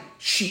why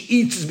she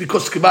eats is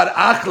because Kibar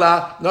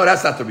Achla, no,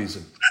 that's not the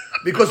reason.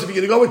 Because if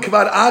you're going to go with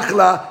Kibar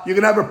Achla, you're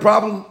going to have a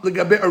problem like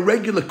a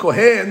regular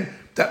Kohen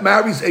that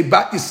marries a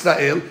Bat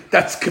Yisrael,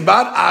 that's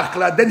Kibar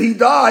Achla, then he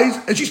dies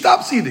and she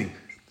stops eating.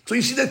 So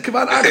you see that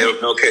Kibar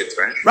Achla. No kids,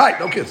 right? Right,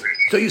 no kids.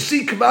 So you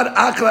see Kibar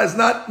Achla is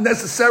not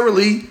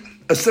necessarily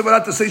a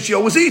Sevarat to say she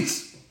always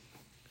eats.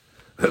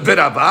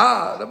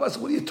 Rabba says,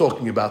 what are you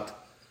talking about?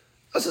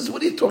 I says,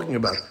 what are you talking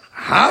about?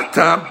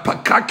 Hatam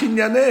paka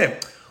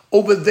kinyaneh.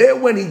 Over there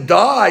when he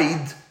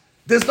died,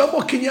 there's no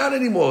more kinyan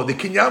anymore. The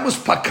kinyan was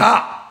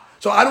paka.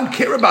 So I don't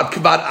care about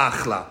Kibar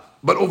Achla.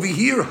 But over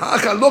here,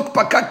 haka, look,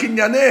 paka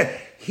kinyaneh.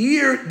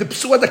 Here, the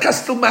Psua Daka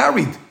is still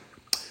married.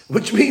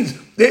 Which means,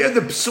 there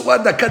the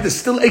Psua Daka, there's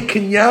still a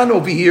kinyan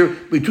over here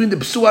between the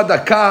Psua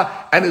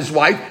Daka and his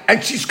wife,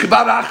 and she's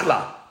Kibar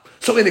Achla.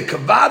 So in a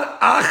Kibar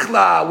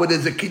Achla, where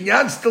there's a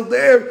kinyan still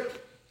there,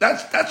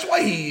 that's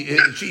why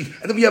she.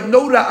 And if we have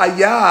no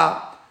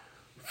ra'ayah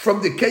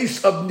from the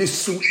case of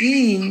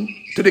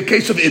Nisu'in to the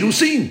case of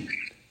Irusin,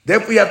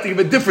 therefore we have to give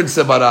a different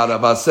Sevara.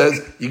 Rabba says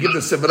you give the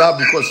Sevara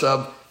because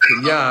of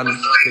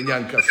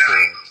kinyan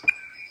kasher.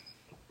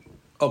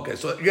 Okay,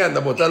 so again,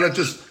 let's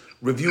just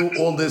review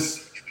all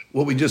this,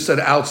 what we just said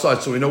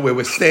outside, so we know where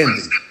we're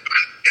standing.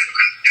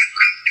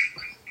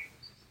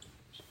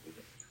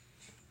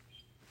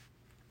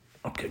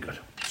 Okay, good.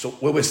 So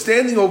where we're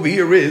standing over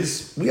here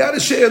is, we had a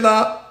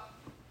she'elah.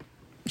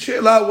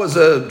 She'elah was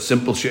a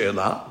simple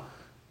she'elah.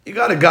 You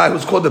got a guy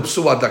who's called the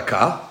Psua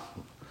Daka,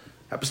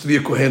 happens to be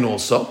a Kohen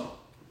also,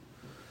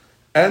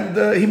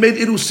 and he made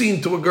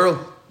Irusin to a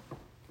girl,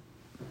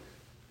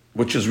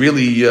 which is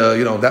really,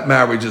 that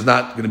marriage is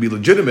not going to be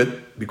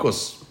legitimate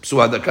because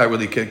Psua Daka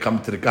really can't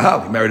come to the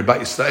Kahal. He married a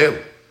Bat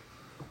Yisrael.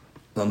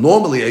 Now,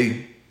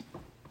 normally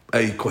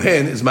a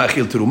Kohen is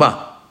Ma'achil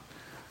Terumah.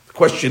 The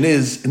question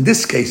is, in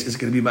this case, is it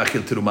going to be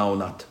Ma'achil Terumah or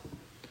not?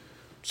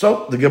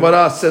 So, the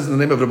Gemara says in the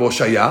name of Rabbi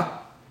Oshaya,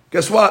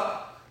 guess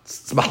what?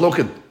 It's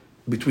mahloket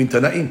between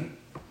Tanaim.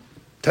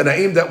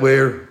 Tanaim that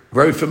we're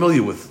very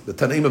familiar with, the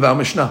Tanaim of our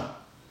Mishnah.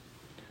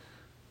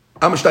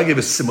 Our Mishnah gave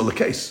a similar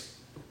case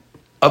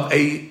of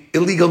a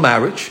illegal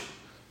marriage,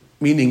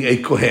 meaning a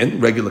Kohen,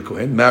 regular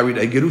Kohen, married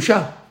a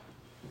Gerusha.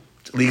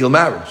 It's legal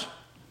marriage.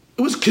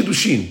 It was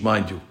Kiddushin,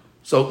 mind you.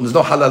 So there's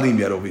no halalim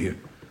yet over here.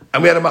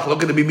 And we had a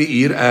mahloket Rabbi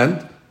Meir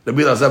and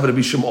Rabbi Elazar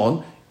Rabbi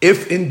Shimon,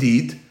 if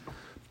indeed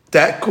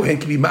that Kohen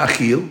can be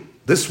ma'achil,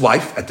 this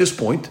wife, at this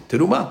point,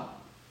 terumah.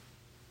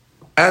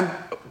 And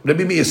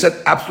Rabbi Meir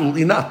said,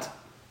 absolutely not.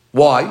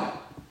 Why?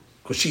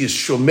 Because she is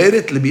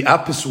shomeret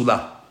lebi'ah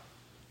pesula.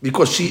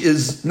 Because she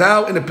is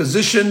now in a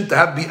position to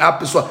have bi'ah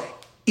pesula.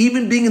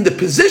 Even being in the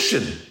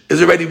position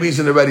is already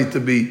reason to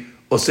be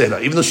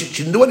osera, even though she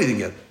didn't do anything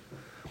yet.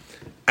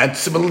 And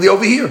similarly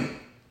over here,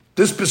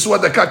 this Pesua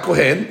Daka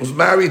Kohen was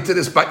married to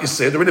this Bat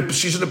Yisrael. They're in a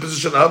position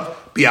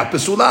of bi'ah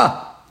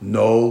pesula.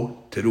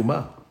 No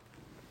terumah.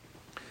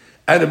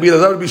 And Rabbi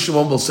Elazar Rabbi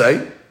Shimon will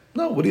say,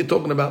 no, what are you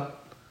talking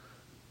about?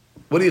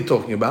 What are you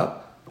talking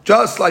about?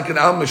 Just like in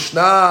our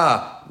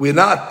Mishnah, we're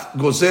not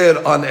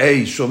gozer on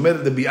a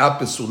shomer de bi'ah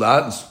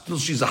pesula, and still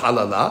she's a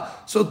halala.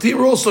 So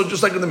here also,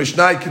 just like in the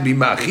Mishnah, it can be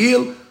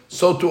ma'achil,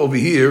 so too over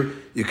here,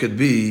 you could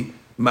be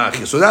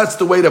ma'achil. So that's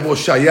the way that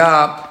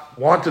Hoshaya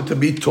wanted to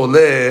be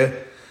toleh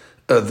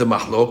the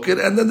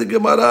mahloket, and then the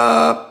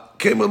Gemara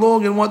came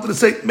along and wanted to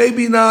say,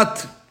 maybe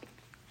not,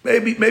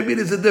 maybe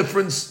there's a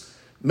difference.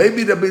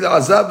 Maybe Rabbi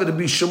Azav and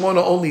Rabbi Shimon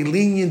are only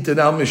lenient in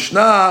our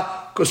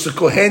Mishnah because the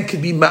Kohen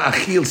could be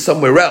ma'achil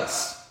somewhere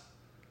else.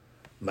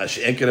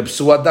 Mashiach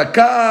Psuah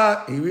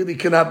Daka, he really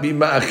cannot be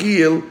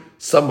ma'achil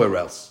somewhere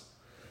else.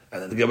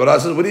 And then the Gemara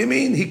says, what do you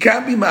mean? He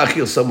can't be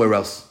ma'achil somewhere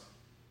else.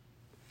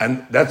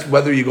 And that's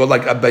whether you go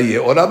like Abaye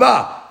or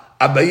Rabba.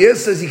 Abaye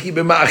says he can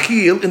be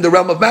ma'achil in the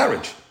realm of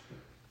marriage.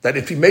 That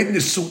if he made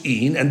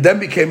nisu'in and then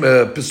became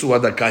a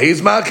Psuah Daka,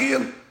 he's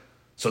ma'achil.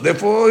 So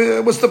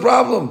therefore, what's the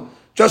problem?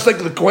 Just like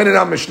the Kohen in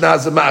our Mishnah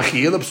is a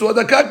ma'achil, the Psuah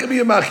Daka can be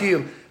a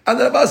ma'achil. And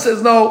the Rabba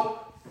says, no,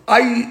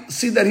 I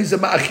see that he's a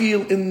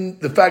ma'achil in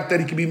the fact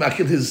that he can be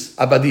ma'achil his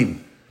abadim.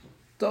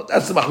 So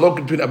that's the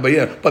mahlok between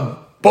Abaye.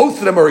 But both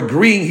of them are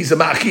agreeing he's a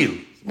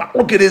ma'achil.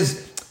 Mahlok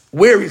is,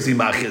 where is he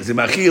ma'achil? Is he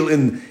ma'achil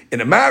in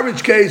a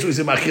marriage case, or is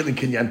he ma'achil in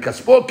Kinyan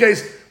Kaspo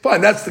case?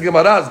 Fine, that's the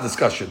Gemara's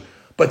discussion.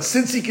 But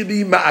since he can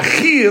be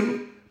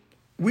ma'achil,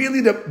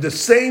 really the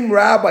same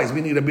rabbis,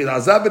 meaning Rabbi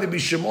Azav and Rabbi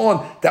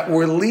Shimon, that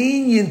were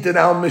lenient in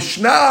our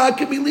Mishnah,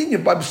 can be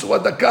lenient by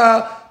Psuah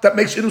Daka, that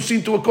makes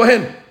Irusin to a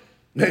Kohen.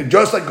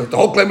 Just like the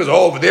whole claim is,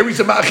 over there he's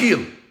a ma'achil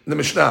in the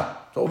Mishnah.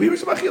 So over here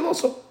he's a ma'achil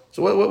also.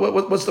 So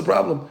what's the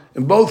problem?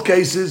 In both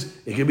cases,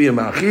 it can be a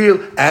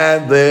ma'achil,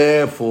 and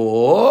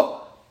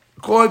therefore,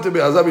 according to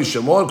Azav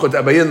Shimon,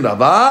 according to Abayin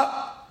Rava,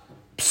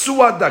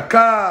 Psuah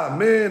Daka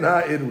min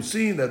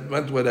ha'erusin, that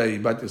went with a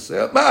bat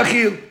Yisrael,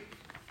 ma'achil.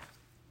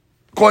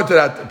 According to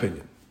that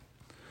opinion.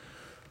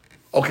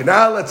 Okay,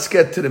 now let's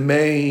get to the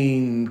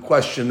main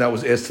question that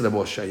was asked to the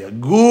Hoshaya.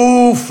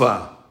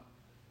 Gufa.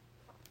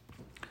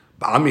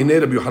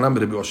 Ba'amine Rabbi Yochanan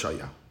Rabbi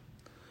Hoshaya.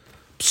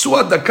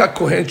 Psuah Daka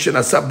kohen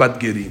shenasa bat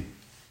gerim.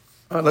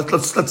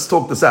 Let's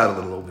talk this out a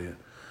little over here.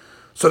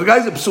 So the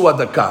guy's a Psuah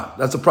Daka.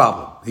 That's a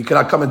problem. He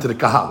cannot come into the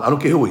kahal. I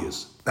don't care who he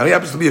is. Now he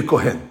happens to be a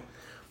kohen.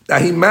 Now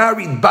he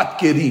married bat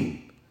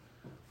gerim.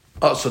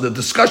 So the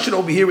discussion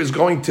over here is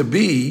going to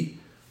be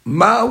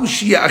ma'u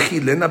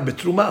shi'achilena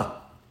betruma.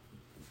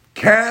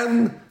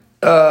 Can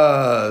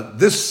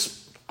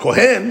this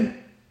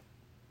kohen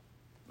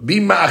be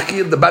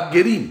ma'achil the bat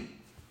gerim?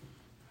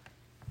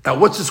 Now,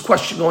 what's this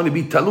question going to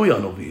be talui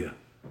on over here?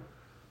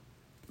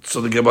 So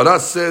the Gemara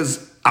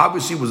says,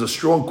 obviously, it was a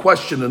strong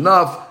question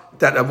enough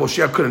that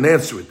Hoshaya couldn't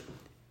answer it.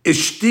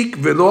 Ishtik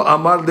velo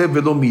amar le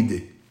velo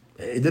mide.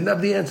 He didn't have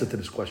the answer to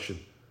this question.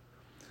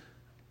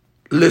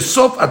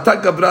 Lesof ata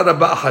gavra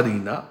rabba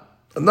harina.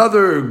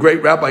 Another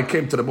great rabbi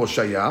came to the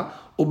Hoshaya,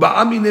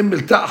 uba'amine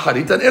milta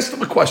harit, and asked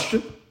him a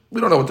question.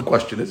 We don't know what the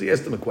question is. He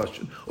asked him a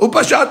question.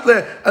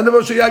 Upashatle, and the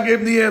Hoshaya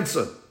gave him the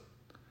answer.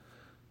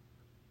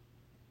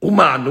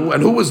 Umanu,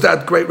 and who was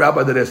that great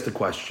rabbi that asked the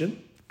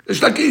question?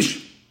 Ish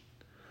Lakish.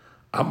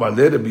 Amar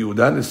le Rabbi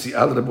Yehuda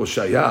nesi'al Rabbi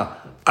Hoshaya,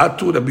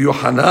 atu Rabbi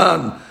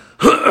Yochanan,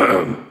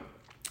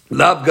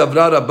 lav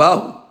gavra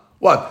rabbahu.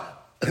 What?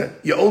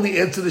 You only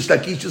answer the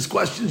Shlakish's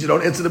questions, you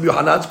don't answer Rabbi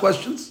Yohanan's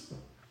questions?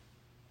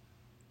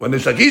 When the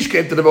Shakish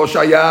came to the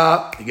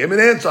Hoshaya, he gave an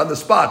answer on the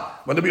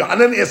spot. When the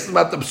Yohanan asked him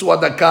about the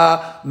Psuah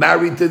Daka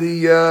married to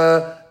the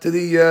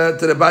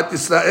Bat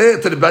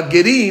Yisrael, to the Bat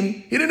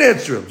Gerim, he didn't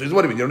answer him. So he said,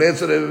 what do you mean? You don't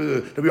answer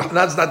the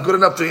Yohanan's not good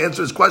enough to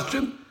answer his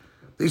question?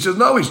 He says,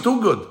 no, he's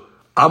too good.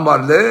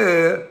 Amar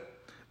le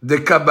de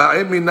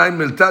kaba'e minay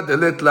milta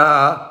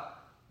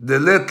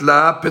delet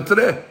la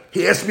petre.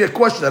 He asked me a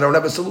question, I don't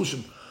have a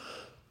solution.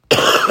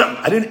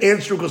 I didn't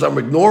answer because I'm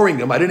ignoring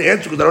him. I didn't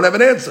answer because I don't have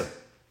an answer.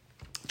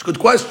 It's a good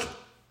question.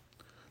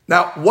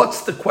 Now,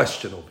 what's the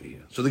question over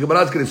here? So the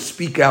Gemara is going to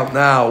speak out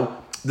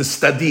now, the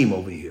stadim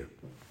over here.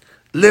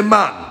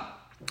 Leman.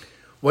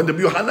 When the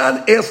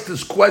Yohanan asked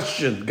this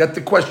question, get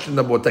the question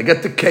about that,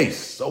 get the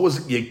case. So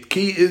the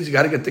key is you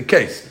got to get the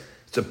case.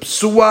 It's a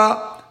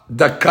Psuah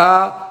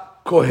Daka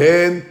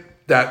Kohen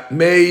that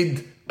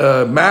made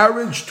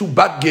marriage to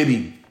Bat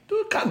Gerim.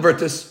 To convert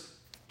this.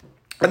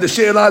 And the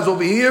She'elah is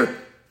over here.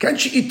 Can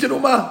she eat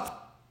terumah?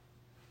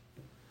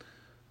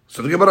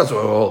 So the Gemara says,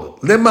 hold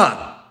it.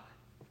 Leman.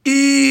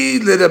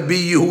 Rabbi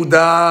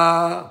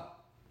Yehuda.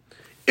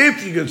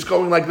 If it's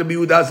going like Rabbi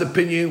Yehuda's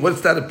opinion,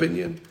 what's that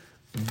opinion?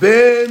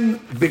 Ben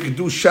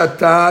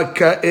b'kedushata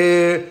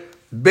ka'eh,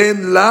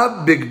 ben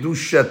la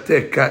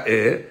b'kedushate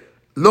ka'eh,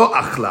 lo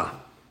achla.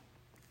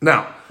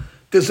 Now,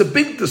 there's a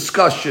big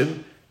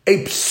discussion.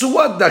 A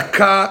Psuah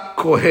Daka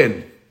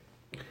Kohen,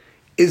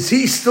 is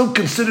he still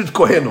considered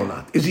Kohen or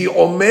not? Is he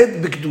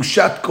Omed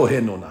b'kedushat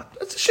Kohen or not?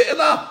 That's a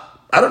she'elah.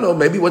 I don't know,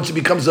 maybe once he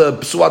becomes a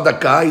Psuah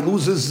Daka, he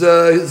loses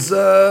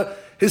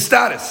his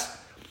status.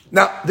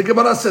 Now, the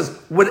Gemara says,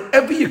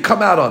 whenever you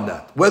come out on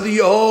that, whether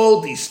you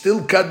hold he's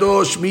still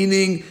Kadosh,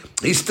 meaning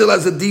he still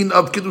has a din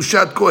of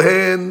Kedushat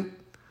Kohen,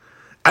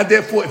 and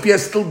therefore if he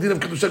has still din of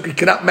Kedushat, he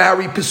cannot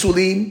marry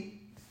Pisulim,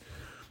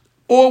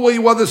 Or will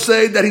you want to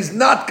say that he's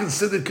not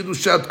considered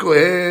Kedushat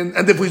Kohen,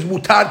 and if he's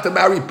mutar to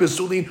marry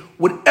Pesulin,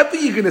 whatever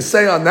you're going to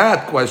say on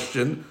that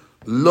question,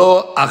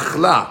 lo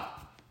achla.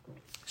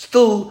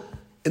 Still,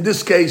 in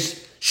this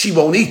case, she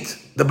won't eat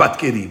the bat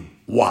gerim.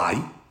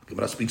 Why?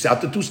 Gemara speaks out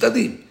the two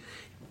stadim.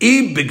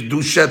 If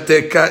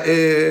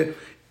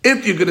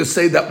you're going to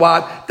say that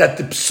what? That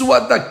the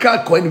Psua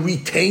Daka Kohen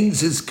retains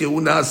his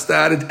Keuna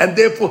status, and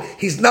therefore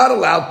he's not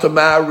allowed to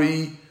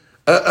marry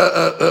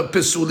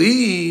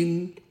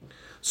Pesulin.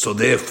 So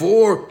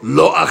therefore,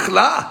 lo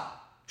achla.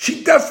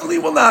 She definitely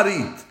will not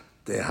eat.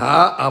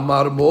 Teha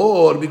amar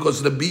mor,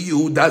 because Rabbi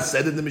Yehuda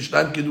said in the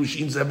Mishnah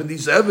Kedushin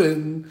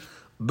 77,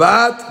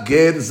 bat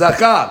ger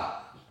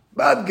zachar.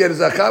 Bat ger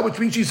zachar, which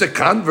means she's a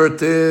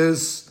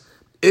convertess,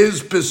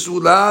 is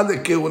pesula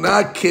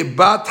lekeuna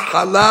kebat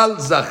halal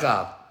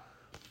zachar.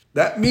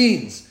 That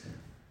means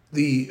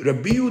the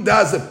Rabbi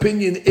Yehuda's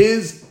opinion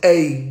is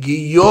a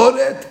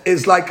giyoret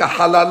is like a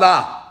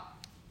halala.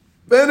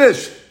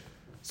 Finished.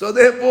 So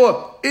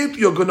therefore, if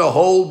you're going to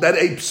hold that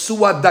a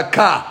psua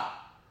daka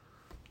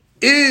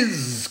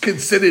is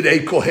considered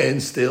a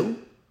kohen still,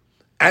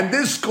 and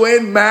this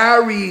kohen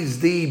marries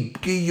the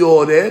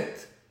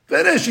giyoret,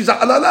 finish, she's a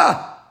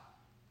halala.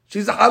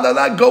 She's a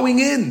halala going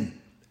in.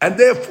 And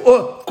therefore,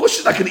 of course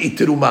she's not going to eat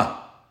terumah.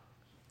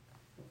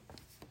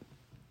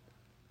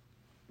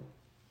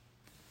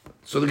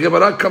 So the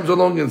Gemara comes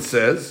along and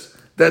says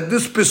that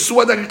this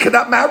psua daka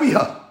cannot marry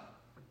her.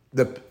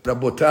 The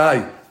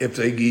Rabotai, if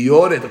the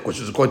giyoret, of course,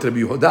 it's according to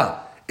Rabbi Yehuda,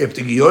 if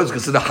the giyoret is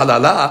considered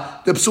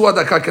halala, the psua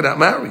daka cannot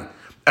marry,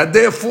 and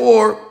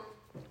therefore,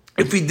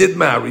 if he did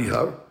marry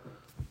her,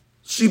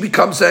 she's a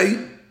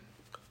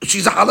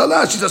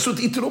halala, she's a sut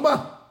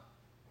itruma.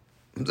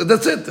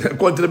 That's it.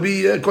 According to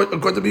Rabbi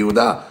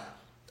Yehuda,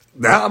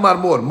 the Amar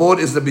more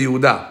is Rabbi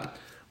Yehuda.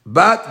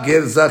 Bat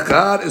ger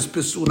zachar is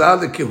pesula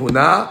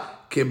lekehuna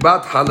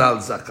kebat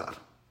halal zachar.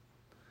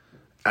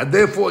 And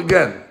therefore,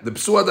 again, the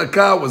Psua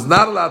Daka was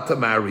not allowed to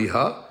marry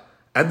her.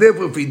 And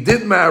therefore, if he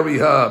did marry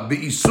her,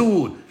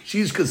 Be'isur,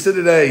 she's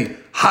considered a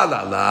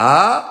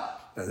halala.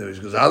 And then she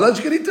goes, halal,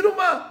 she can eat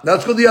terumah. Now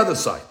let's go to the other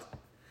side.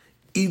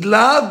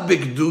 Ilav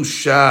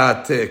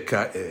b'kedusha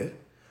teka'eh.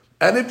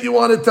 And if you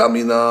want to tell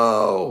me,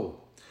 no,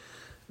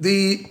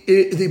 the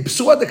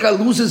Psua Daka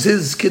loses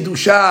his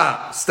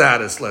kedusha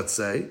status, let's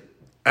say,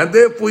 and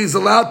therefore he's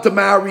allowed to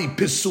marry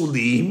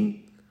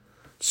Pisulim,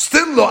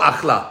 still lo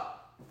achla.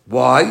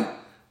 Why?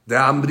 The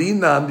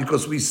Amrinan,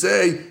 because we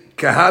say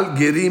kahal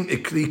gerim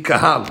ikri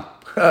kahal.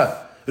 Rabbi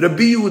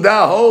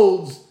Yehuda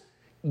holds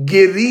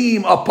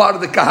gerim are part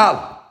of the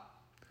kahal.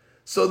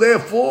 So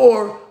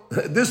therefore,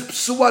 this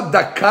psua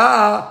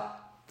daka,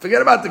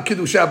 forget about the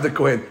kiddusha of the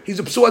kohen. He's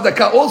a psua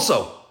daka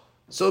also.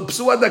 So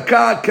psua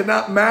daka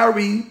cannot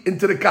marry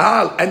into the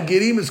kahal, and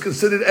gerim is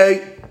considered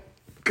a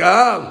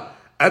kahal.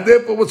 And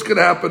therefore, what's going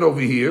to happen over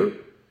here?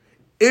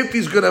 If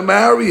he's going to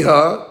marry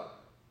her,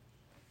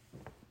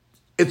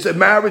 it's a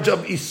marriage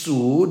of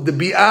Isur. The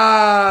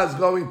Bi'ah is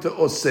going to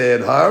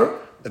Oser her,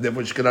 and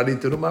therefore she cannot eat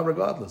terumah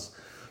regardless.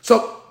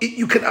 So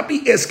you cannot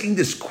be asking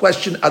this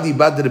question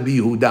Adibad Rabbi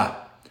Yehuda,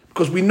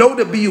 because we know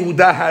that Rabbi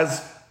Yehuda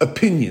has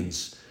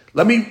opinions.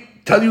 Let me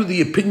tell you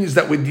the opinions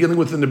that we're dealing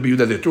with in Rabbi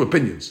Yehuda. There are two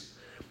opinions.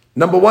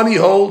 Number one, he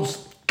holds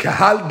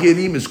Kahal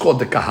Gerim is called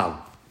the Kahal.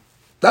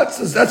 That's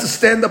a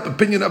stand-up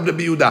opinion of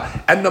Rabbi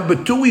Yehuda. And number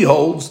two, he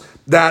holds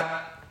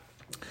that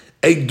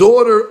a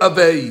daughter of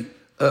a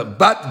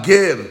Bat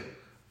Ger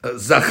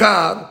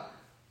Zachar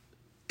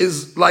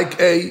is like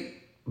a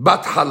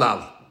Bat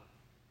Halal.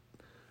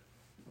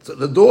 So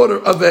the daughter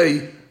of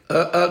a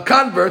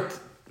convert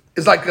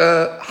is like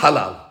a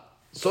Halal.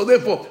 So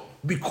therefore,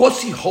 because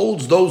he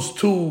holds those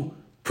two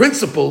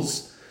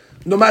principles,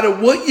 no matter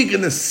what you're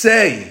going to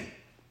say,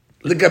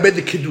 l'gabed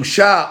the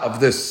Kedusha of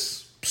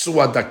this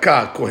Psua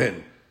Daka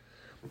Kohen,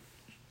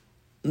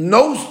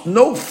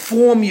 no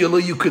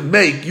formula you could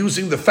make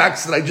using the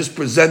facts that I just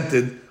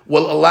presented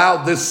will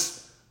allow this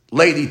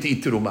lady to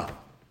eat terumah.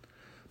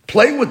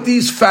 Play with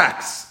these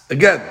facts.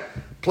 Again,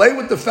 play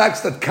with the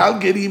facts that Kal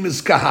Gerim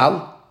is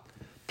Kahal.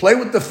 Play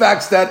with the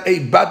facts that a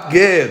Bat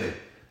Ger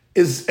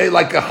is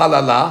like a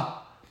Halala.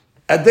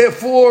 And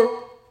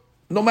therefore,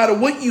 no matter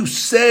what you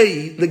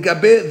say, the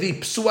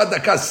Psua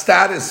Daka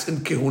status in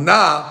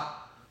Kehuna,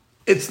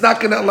 it's not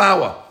going to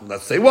allow her.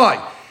 Let's say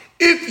why.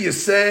 If you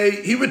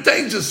say he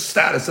retains his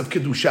status of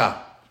Kedusha,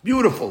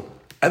 beautiful.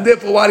 And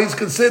therefore what he's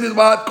considered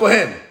what?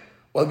 Kohen.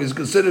 Well, if he's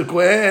considered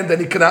Kohen, then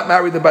he cannot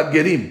marry the Bat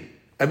Gerim.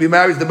 If he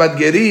marries the Bat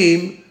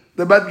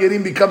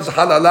Gerim becomes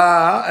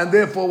halala, and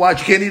therefore why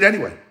she can't eat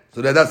anyway.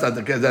 So that's not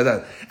the case.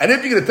 And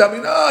if you're going to tell me,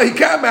 no, he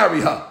can't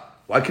marry her.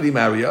 Why can he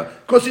marry her?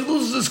 Because he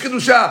loses his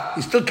Kedusha.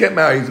 He still can't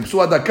marry. He's a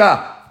Psua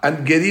Daka,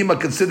 and Gerim are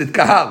considered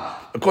Kahal,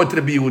 according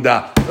to the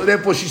Yehuda. So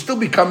therefore she still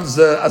becomes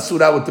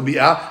Asura with the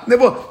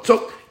Bi'ah.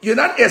 So you're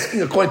not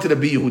asking according to the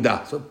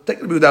Yehuda. So take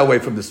the Yehuda away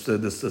from this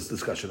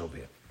discussion over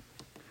here.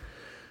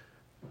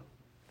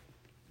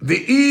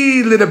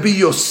 The Rabbi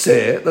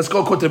Yosef, let's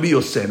go according to Rabbi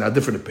Yosef, now a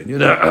different opinion.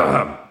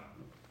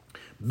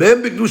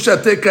 Ben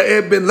b'kedusha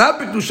teka'eh, ben la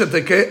b'kedusha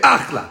teka'eh,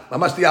 achla.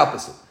 Mamash the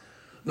opposite.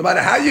 No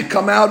matter how you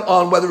come out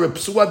on whether a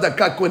Psuah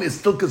Daka Kohen is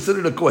still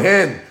considered a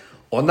Kohen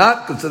or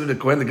not considered a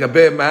Kohen, the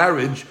Gabeh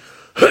marriage,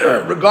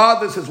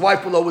 regardless, his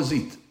wife will always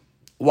eat.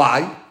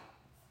 Why?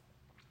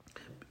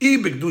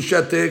 If you're going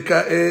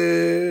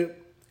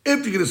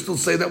to still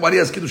say that, why do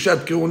you ask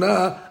Kiddushat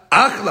Kehuna?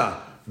 Achla.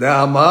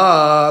 The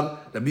Amar,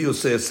 Rabbi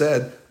Yosef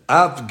said,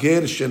 Af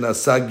ger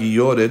shenasa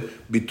giyoret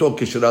bito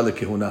keshera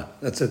lekehuna.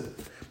 That's it.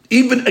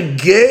 Even a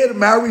ger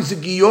marries a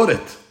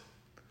giyoret.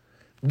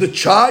 The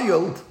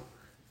child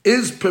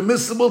is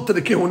permissible to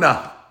the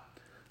kehuna.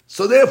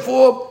 So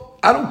therefore,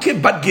 I don't care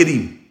bat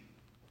gerim.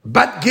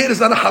 Bat ger is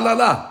not a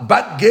halala.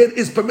 Bat ger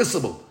is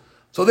permissible.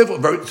 So therefore,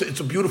 it's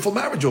a beautiful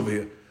marriage over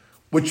here.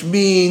 Which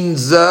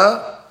means,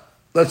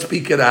 let's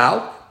speak it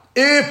out.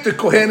 If the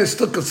kohen is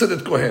still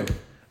considered kohen,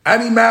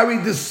 and he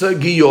married this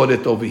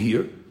giyoret over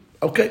here,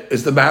 okay,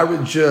 is the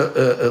marriage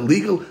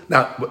legal?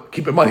 Now,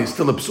 keep in mind, he's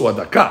still a psuah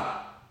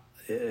daka.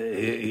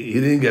 He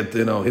didn't get,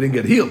 he didn't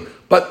get healed.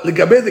 But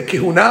legabe the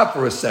kehuna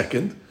for a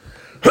second,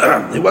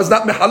 he was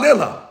not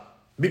mehalela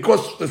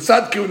because the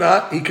sad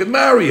kehuna he can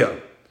marry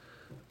her.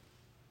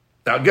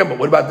 Now again, but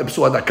what about the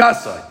psuah daka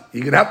side?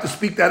 You're going to have to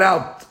speak that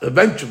out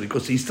eventually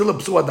because he's still a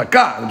psuah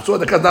daka, and the psuah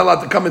daka is not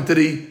allowed to come into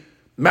the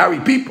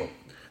married people.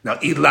 Now,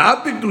 and if you're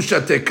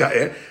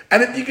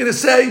going to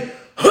say,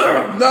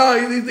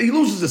 no, he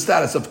loses the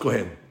status of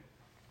Kohen.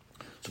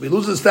 So if he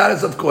loses the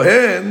status of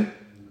Kohen,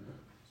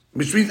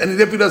 which means, and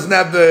if he doesn't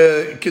have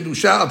the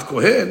Kiddusha of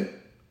Kohen,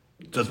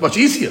 so it's much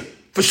easier.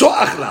 For sure,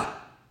 Achla.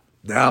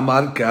 There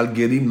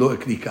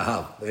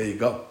you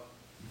go.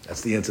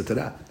 That's the answer to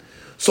that.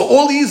 So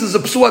all he is a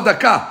Psuah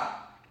Daka.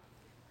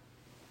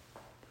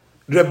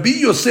 Rabbi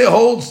Yosef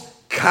holds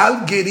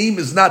Kal Gerim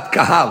is not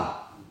Kahal.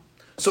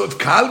 So if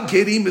Kal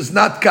Gerim is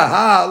not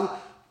Kahal,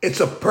 it's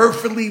a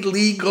perfectly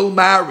legal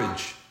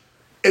marriage.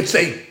 It's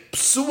a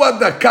Psuah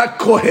Daka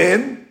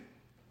Kohen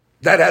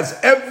that has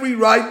every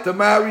right to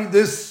marry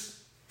this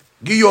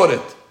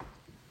Giyoret.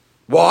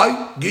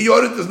 Why?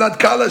 Giyoret is not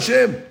Kal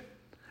Hashem.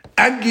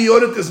 And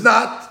Giyoret is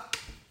not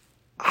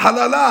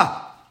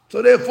Halala.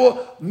 So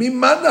therefore,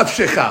 Mimma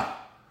Nafshecha.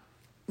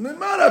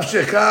 Mimma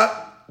Nafshecha,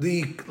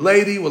 the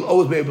lady will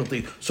always be able to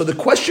eat. So the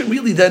question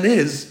really then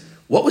is,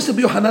 what was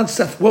Rabbi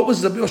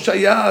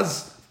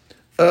Yoshaya's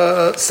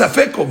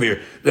safek over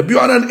here? Rabbi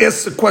Yohanan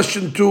asks a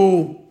question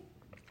to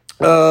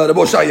Rabbi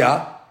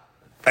Yoshaya,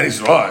 and he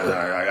says,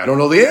 I don't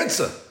know the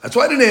answer. That's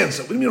why I didn't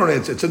answer. What do you mean you don't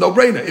answer? It's a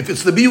no-brainer. If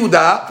it's the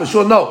Yehuda, for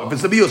sure no. If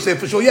it's the Yosef,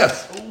 for sure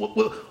yes.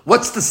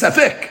 What's the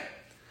safek?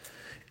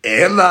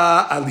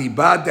 Ela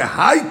aliba de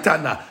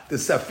haytana. The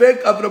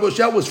safek of Rabbi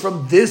Yoshaya was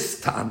from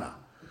this Tana.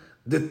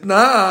 The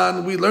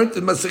Tnan we learned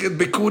in Masechet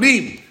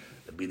Bikurim.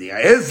 Rabbi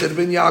Eliezer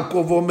ben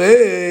Yaakov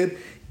Omer,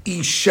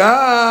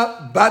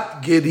 Isha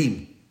bat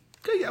Gerim.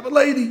 Okay, you have a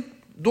lady,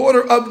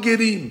 daughter of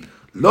Gerim.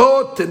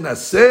 Lo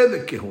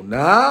tenaseh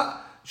lekehuna.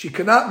 She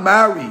cannot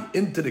marry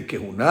into the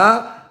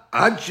kehuna.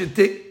 Ad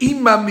shete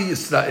imam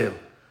Yisrael.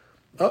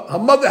 Her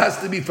mother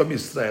has to be from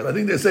Israel. I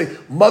think they say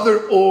mother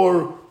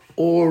or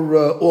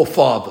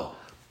father,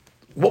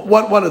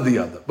 one or the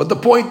other. But the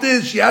point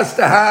is, she has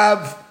to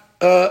have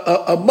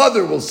a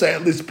mother. We'll say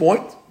at this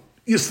point,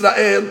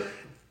 Yisrael,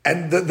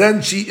 and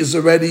then she is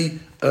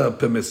already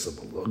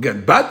permissible.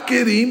 Again, bat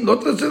kerim not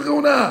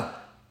lekehuna.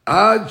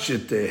 Ad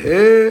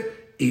shetehe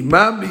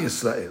imam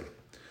Yisrael.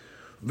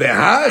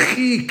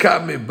 Vehachi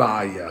kame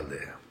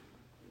ba'ayaleh.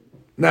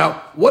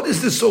 Now, what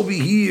is this over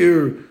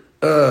here,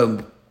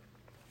 Mother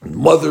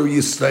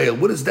Yisrael?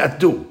 What does that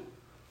do?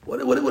 What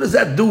does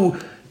that do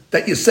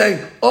that you're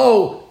saying,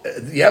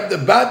 you have the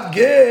Bat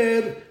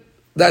Ger,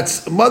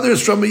 that's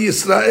mothers from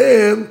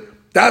Yisrael,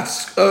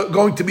 that's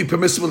going to be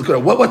permissible to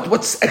Kohen.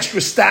 What's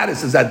extra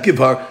status does that give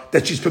her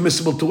that she's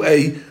permissible to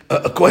a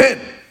Kohen?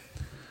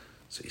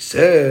 So he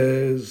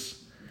says,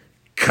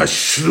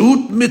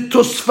 Kashrut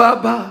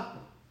mitosfaba.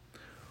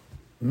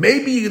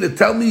 Maybe you're going to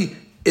tell me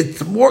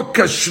it's more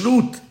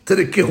kashrut to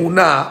the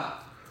kehuna,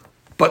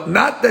 but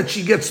not that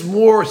she gets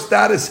more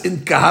status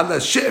in Kahal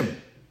Hashem.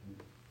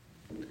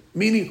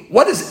 Meaning,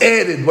 what is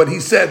added when he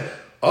said,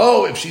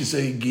 if she's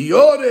a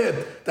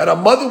Giyoret, that her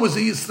mother was a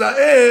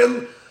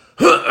Yisrael,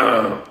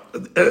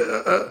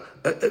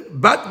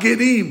 Bat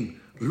Gerim,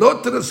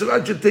 Lo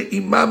Tenasirajete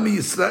Imam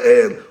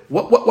Yisrael,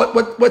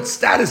 what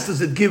status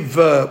does it give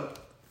her?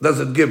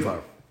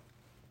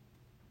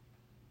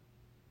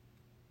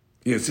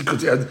 Yes,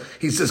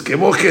 he says,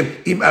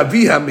 "Kemochen im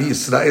aviha mi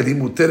Yisrael hi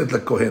muteret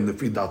lekohen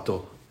lefi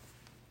dato."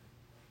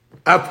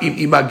 Af im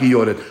ima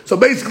giyoret. So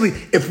basically,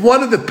 if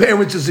one of the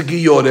parents is a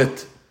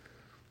giyoret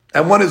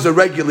and one is a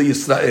regular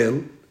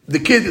Yisrael, the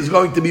kid is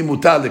going to be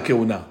mutar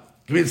lekehuna.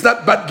 I mean, it's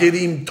not bat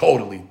gerim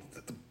totally.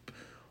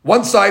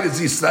 One side is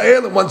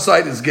Yisrael and one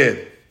side is ger.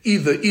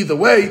 Either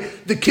way,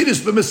 the kid is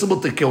permissible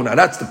to kehuna.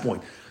 That's the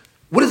point.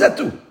 What does that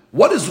do?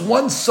 What does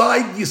one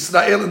side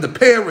Yisrael and the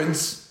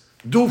parents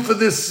do for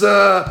this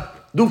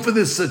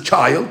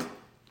child?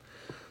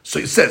 So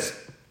he says,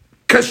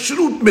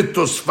 kashrut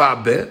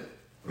mitosfabe.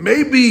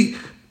 Maybe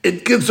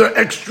it gives her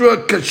extra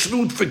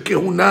kashrut for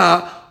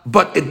kehuna,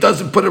 but it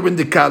doesn't put her in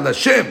the Kahal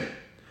Hashem.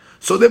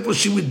 So therefore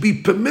she would be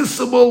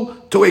permissible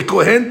to a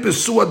Kohen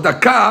Pesua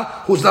Daka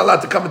who's not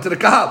allowed to come into the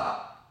Kahal.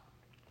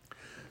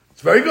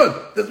 It's very good.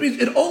 That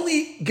means it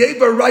only gave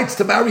her rights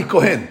to marry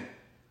Kohen,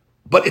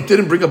 but it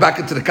didn't bring her back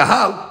into the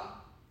Kahal.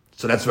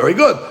 So that's very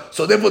good.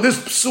 So therefore this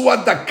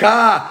Pesua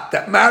Daka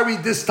that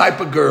married this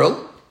type of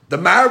girl, the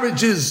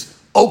marriage is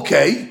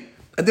okay,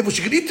 and therefore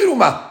she can eat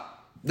teruma.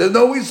 There's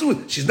no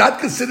issue. She's not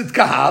considered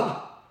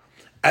Kahal.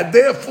 And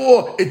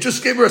therefore, it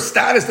just gave her a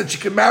status that she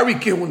can marry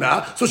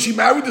Kehuna. So she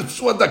married the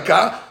Pesua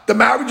Daka. The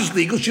marriage is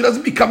legal. She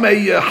doesn't become a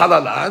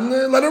halala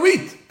and let her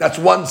eat. That's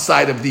one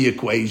side of the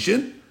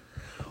equation.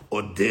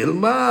 Or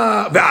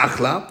Dilma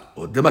ve'achla.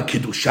 Or Dilma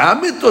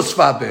Kiddusha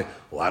mitosfa.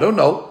 Well, I don't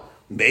know.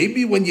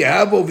 Maybe when you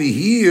have over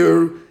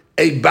here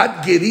a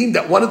bat gerim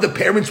that one of the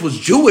parents was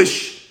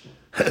Jewish,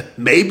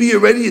 maybe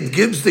already it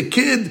gives the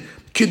kid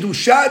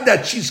Kiddusha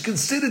that she's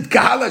considered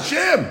Kahal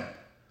Hashem.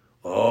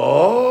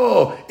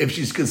 Oh, if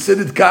she's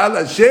considered Kahal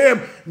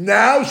Hashem,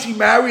 now she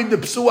married the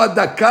Pesua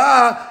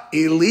Daka,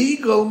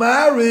 illegal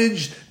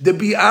marriage, the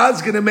Bi'ah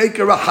is going to make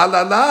her a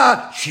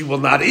halala, she will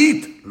not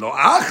eat. Lo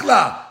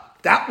achla.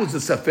 That was the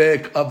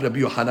safek of Rabbi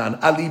Yochanan.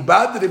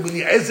 Alibad Rabbi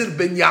Eliezer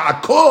ben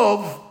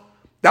Yaakov,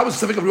 that was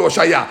the safek of Rabbi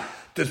Oshaya.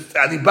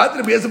 Alibad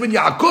Rabbi Eliezer ben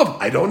Yaakov,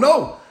 I don't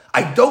know.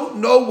 I don't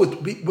know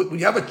when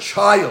you have a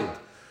child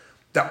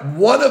that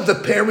one of the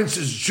parents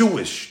is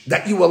Jewish,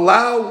 that you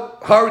allow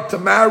her to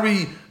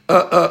marry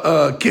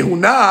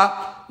Kehuna,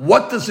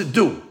 what does it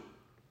do?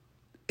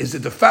 Is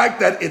it the fact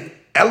that it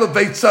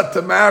elevates her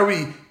to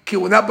marry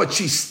Kehuna, but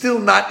she's still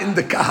not in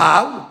the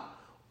Kahal?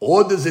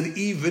 Or does it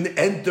even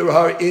enter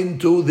her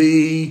into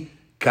the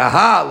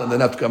Kahal? And the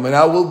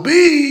nafkamana will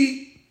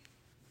be,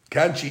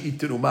 can she eat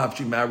teruma if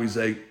she marries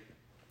a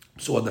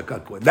Pesua Daka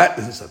Kohen? That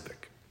is a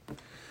safek.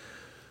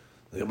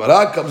 The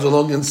Gemara comes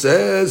along and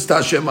says,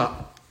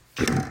 Tashema.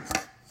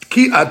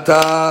 Ki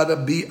ata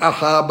Rabbi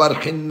Aha bar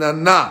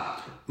Chinana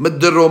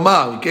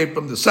Mediroma, he came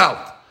from the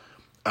south.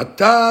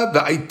 Ata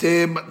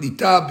va'ite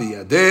matnita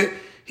biyadeh,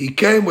 he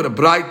came with a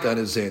bright on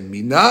his hand.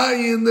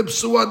 Minayin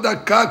Pesua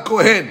Daka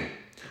Kohen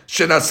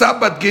shenasa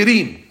bat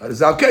gerim. That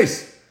is our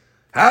case.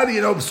 How do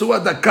you know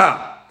Pesua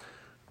Daka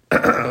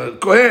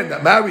Kohen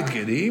that married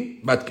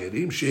gerim, bat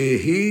gerim,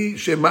 shehi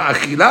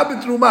shema'achila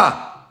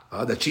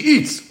betruma, that she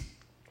eats.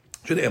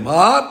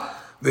 Shneimar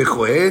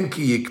וכהן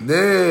כי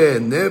יקנה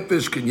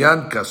נפש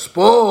קניין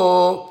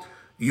כספו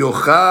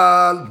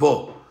יאכל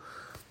בו.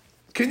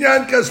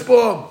 Kinyan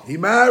kaspo, he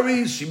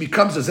marries, she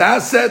becomes his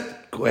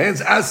asset,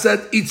 Kohen's asset,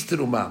 eats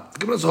teruma.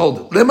 Give us a hold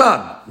it.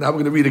 Leman, now we're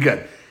going to read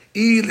again.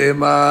 I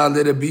leman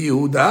Rabbi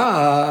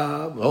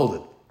Yehuda, hold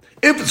it.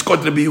 If it's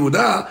called Rabbi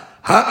Yehuda,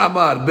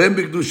 ha'amar ben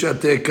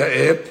b'kedushateh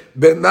ka'eh,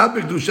 ben not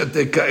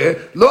b'kedushateh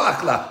ka'eh, lo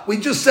achla. We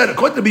just said,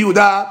 according to Rabbi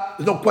Yehuda,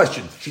 there's no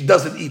question, she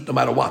doesn't eat no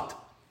matter what.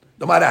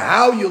 No matter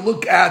how you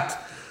look at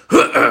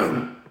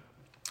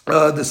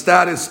the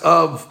status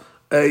of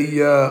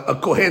a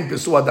Kohen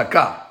Pesua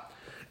Daka.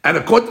 And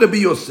according to Rabbi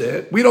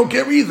Yosef, we don't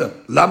care either.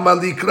 Lama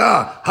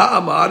likra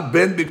ha'amar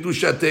ben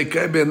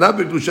b'kedushateh ben not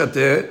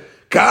b'kedushateh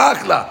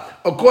ka'achla.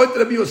 According to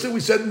Rabbi Yosef, we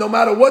said no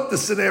matter what the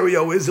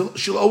scenario is,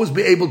 she'll always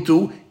be able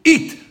to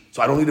eat.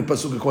 So I don't need a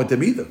pasuk according to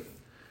him either.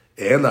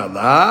 Ela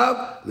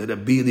lav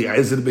Rabbi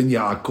Eliezer ben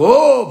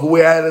Yaakov, who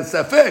had a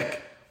safek.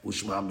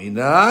 Ushma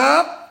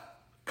mina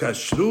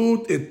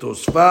kashrut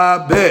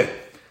etosfa be,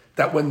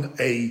 that when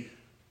a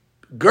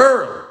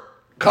girl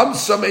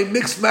comes from a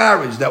mixed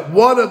marriage, that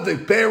one of the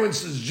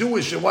parents is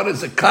Jewish and one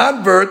is a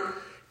convert,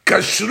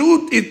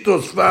 kashrut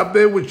etosfa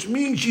be, which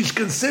means she's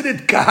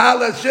considered Kahal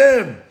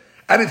Hashem.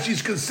 And if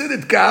she's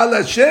considered Kahal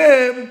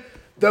Hashem,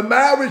 the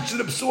marriage to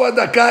the Pesua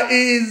Daka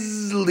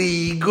is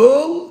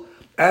legal,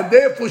 and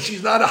therefore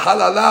she's not a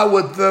halala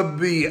with the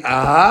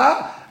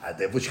bi'ah, and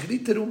therefore she can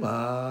eat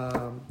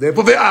teruma.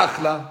 Therefore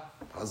ve'achla.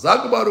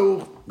 Hazak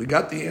Baruch. We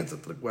got the answer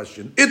to the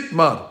question.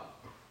 Itmar.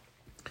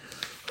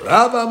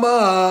 Rav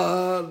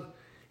Amar.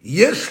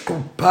 Yesh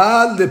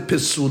chuppah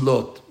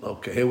lepesulot.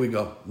 Okay, here we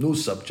go. New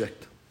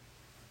subject.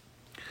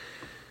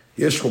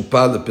 Yesh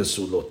chuppah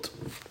lepesulot.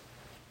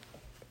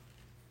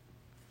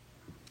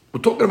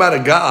 We're talking about a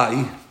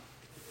guy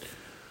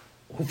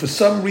who for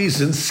some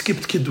reason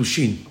skipped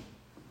Kiddushin.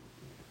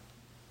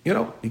 You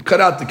know, he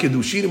cut out the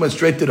Kiddushin, he went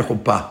straight to the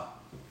chuppah.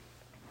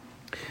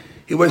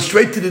 He went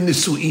straight to the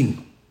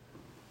Nisu'in.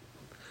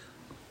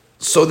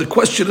 So the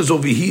question is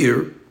over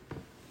here,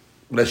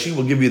 Rashi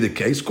will give you the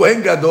case,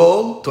 Kohen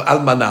Gadol to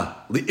Almana,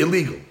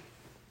 illegal.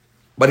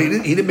 But he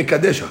didn't make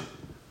Kadesha.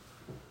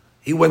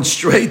 He went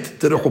straight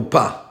to the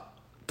chuppah.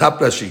 Top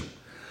Rashi.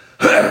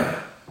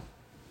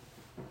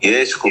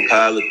 יש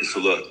חופה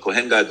לפסולות.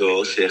 כהן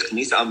גדול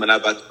שהכניס אלמנה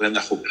בת כהן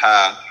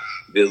לחופה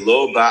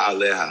ולא בא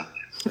עליה.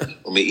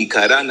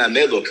 ומעיקרה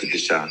נמה לו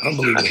קידשה.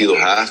 אפילו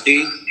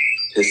הכי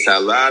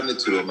תסלה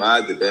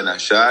מתרומה דבן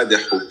השעה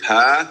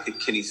דחופה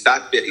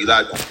ככניסת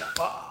בעילה דקה.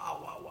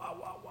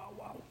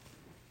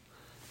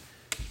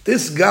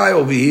 This guy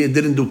over here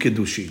didn't do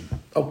Kiddushin.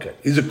 Okay.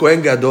 He's a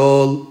Kohen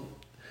Gadol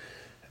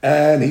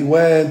and he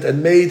went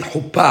and made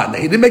chuppah. Now,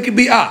 he didn't make a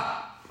bi'ah.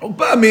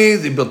 Chuppah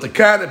means they built a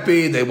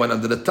canopy, they went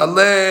under the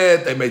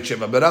talet, they made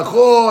sheva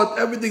berachot,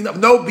 everything.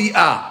 No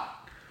bi'ah.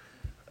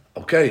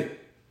 Okay.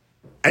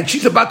 And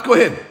she's about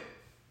Kohen.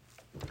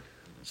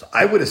 So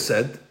I would have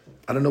said,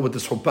 I don't know what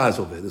this chuppah is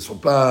over here. This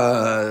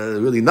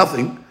chuppah, really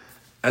nothing.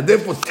 And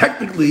therefore,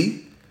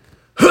 technically,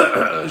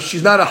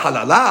 she's not a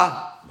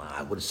halalah.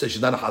 I would have said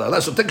she's not a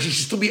halalah. So technically,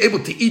 she'd still be able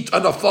to eat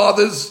on her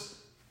father's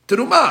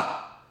terumah.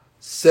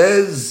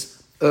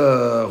 Says,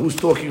 who's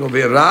talking over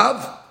here?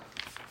 Rav?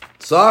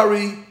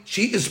 Sorry,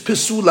 she is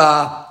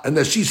pisula. And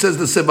then she says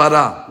the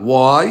sebara.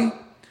 Why?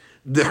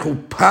 The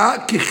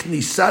chuppah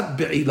kichnisat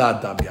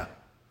be'ilah damya.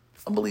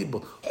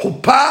 Unbelievable.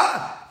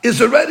 Chuppah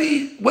is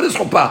already, what is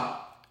chuppah?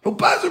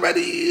 Chuppah is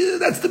already,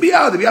 that's the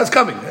biyah. The biyah is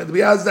coming. The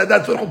biyah is,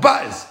 that's what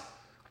chuppah is.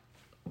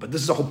 But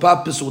this is a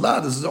chuppah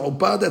pisula. This is a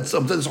chuppah that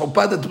sometimes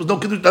chuppah that was no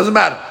kiddush. Doesn't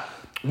matter.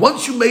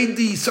 Once you made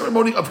the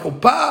ceremony of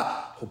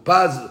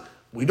chuppahs,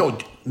 we know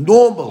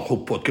normal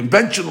chuppot,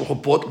 conventional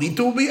chuppot lead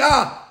to a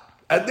biyah.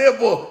 And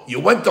therefore, you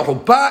went to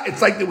chuppah,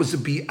 it's like there was a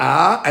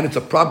biyah, and it's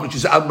a problem, which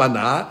is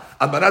almanah.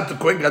 Almanah to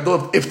Kohen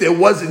Gadol, if there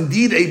was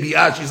indeed a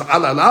biyah, she's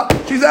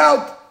halala, she's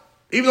out.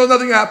 Even though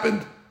nothing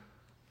happened.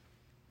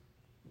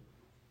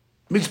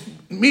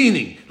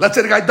 Meaning, let's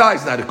say the guy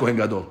dies now, the Kohen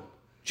Gadol.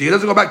 She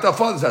doesn't go back to her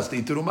father's house to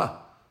eat terumah.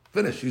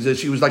 Finish.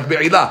 She was like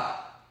be'ilah.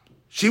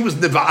 She was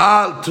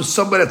niva'al to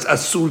somebody that's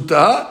asur to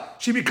her.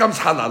 She becomes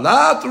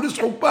halala through this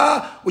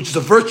chuppah, which is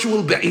a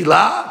virtual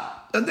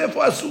be'ilah, and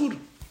therefore asur.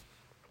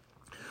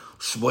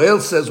 Shmuel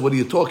says, what are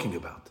you talking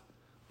about?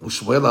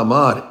 Shmuel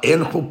Amar,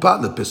 en chuppah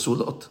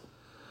lepesulot.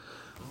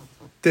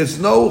 There's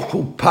no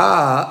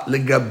chuppah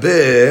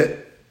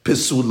legabe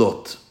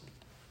pesulot.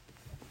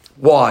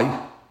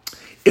 Why?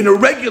 In a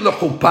regular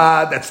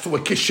chuppah, that's to a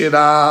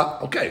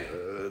kishira. Okay,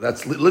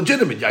 that's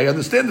legitimate. I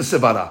understand the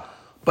sevara.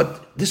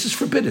 But this is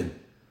forbidden.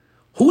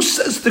 Who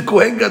says the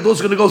Kohen Gadol is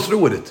going to go through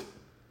with it?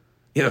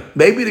 You know,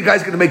 maybe the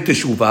guy's going to make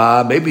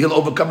teshuvah. Maybe he'll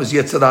overcome his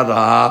yetzer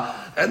hara,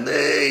 and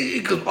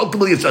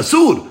ultimately it's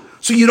asur.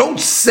 So you don't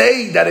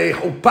say that a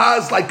chuppah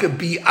is like a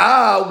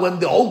bi'ah when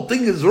the whole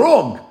thing is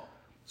wrong.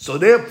 So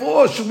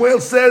therefore, Shmuel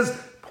says,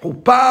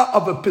 chuppah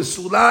of a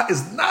pesula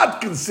is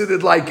not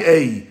considered like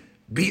a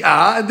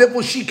bi'ah, and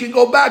therefore she can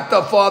go back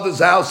to her father's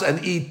house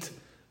and eat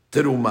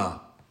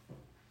terumah.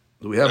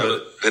 Do we have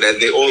but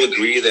they all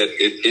agree that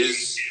it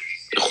is,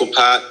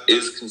 chuppah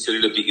is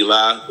considered a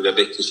bi'ilah,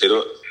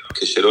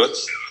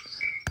 kisherot?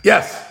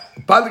 Yes,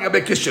 chuppah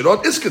legabe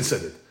kisherot is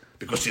considered,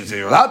 because she's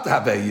allowed to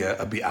have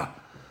a bi'ah.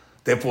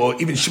 Therefore,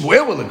 even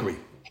Shmuel will agree.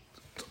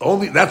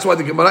 That's why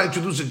the Gemara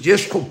introduces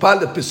yesh chuppah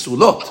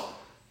lepesulot.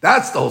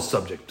 That's the whole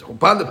subject.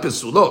 Chuppah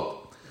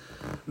lepesulot.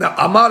 Now,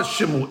 Amar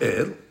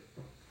Shmuel,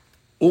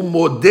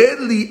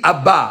 umodeli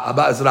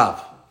Abba is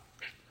Rav.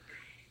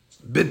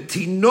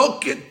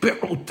 Betinoket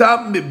pe'uta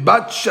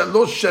mebat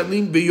shalosh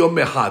shanim b'yom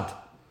echad.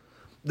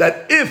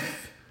 That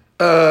if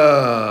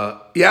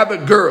you have a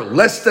girl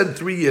less than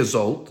 3 years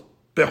old,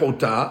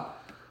 pe'uta,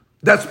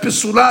 that's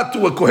pesula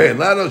to a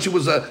kohen. I don't know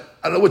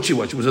what she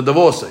was. She was a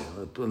divorcee.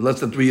 Less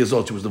than 3 years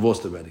old, she was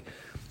divorced already.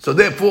 So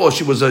therefore,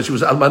 she was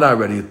almanah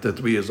already at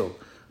 3 years old.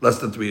 Less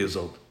than 3 years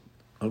old.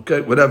 Okay,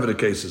 whatever the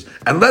case is.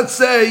 And let's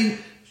say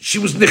she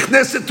was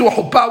nichneset to a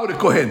chuppah with a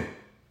kohen.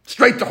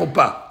 Straight to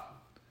chuppah.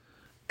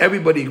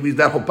 Everybody agrees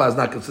that chuppah is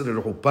not considered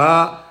a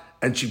chuppah,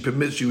 and she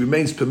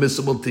remains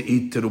permissible to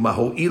eat terumah.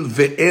 Ho'il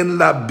ve'en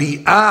la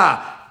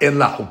bi'ah en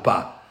la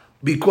chuppah.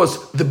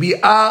 Because the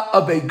bi'ah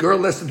of a girl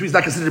less than 3 is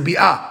not considered a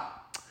bi'ah.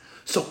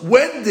 So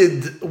when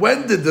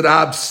did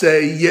Rab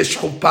say yesh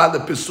chuppah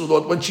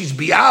lepesulot? When she's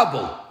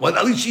bi'able, when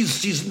at least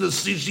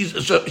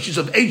she's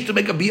of age to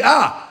make a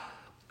bi'ah.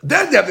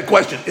 Then they have the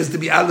question: is the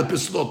bi'ah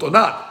lepesulot or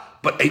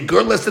not? But a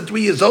girl less than 3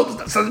 years old,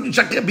 that's not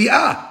exactly a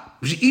bi'ah.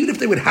 Even if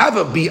they would have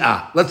a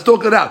bi'ah, let's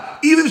talk it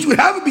out. Even if she would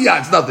have a bi'ah,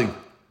 it's nothing.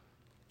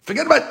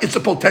 Forget about it's a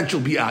potential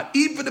bi'ah.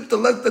 Even if the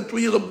less than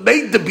 3 years old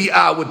made the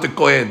bi'ah with the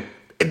kohen,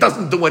 it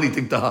doesn't do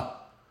anything to her.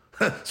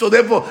 So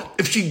therefore,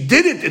 if she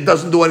did it, it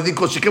doesn't do anything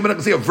because she came in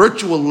and say a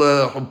virtual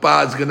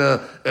chuppah is going to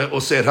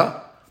osir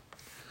her.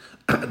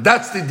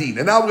 That's the deen.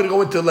 And now we're going to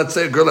go into, let's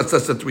say, a girl that's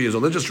less than 3 years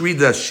old. Let's just read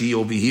that she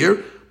over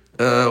here.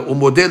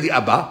 Umodeli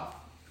Abba.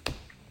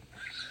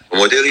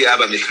 Umodeli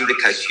Abba, mishum de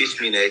kashish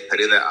mine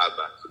karela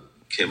Abba.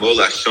 Kemo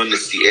lashon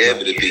nesi'eh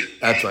v'levi.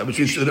 That's right. Which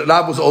means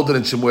Rab was older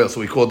than Shemuel, so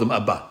we called him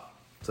Abba.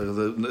 So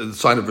a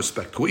sign of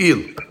respect.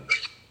 Hu'il.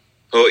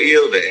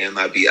 Ho'il ve'en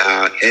la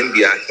bi'ah, en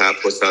bi'ata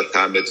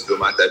posalta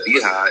metzdumat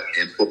abiha,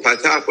 en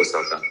popata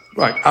posalta.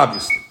 Right,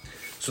 obviously.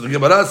 So the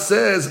Gemara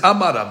says,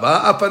 Amar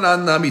Abba,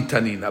 afanan nami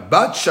tanina,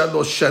 bat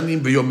shalosh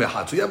shanim v'yom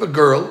echad. So you have a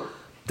girl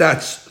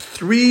that's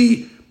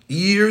 3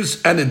 years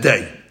and a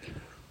day.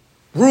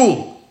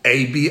 Rule,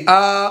 a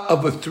bi'ah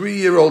of a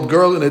 3-year-old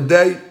girl in a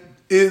day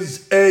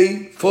is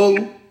a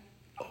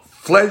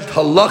full-fledged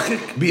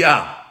halachic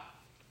bi'ah.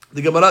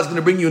 The Gemara is going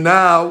to bring you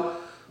now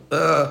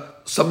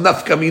some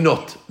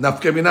nafkaminot.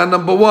 Nafkamina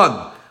number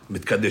 1,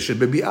 mitkadeshet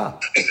bebi'ah.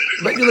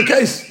 Regular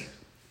case.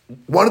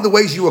 One of the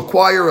ways you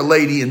acquire a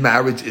lady in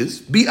marriage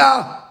is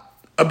bi'ah.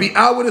 A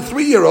bi'ah with a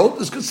 3-year-old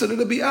is considered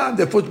a bi'ah.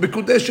 Therefore, it's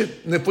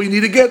mikudeshet. And therefore, you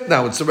need a get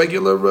now. It's a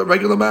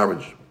regular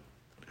marriage.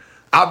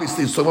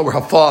 Obviously, it's somewhere where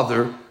her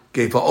father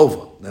gave her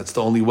over. That's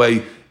the only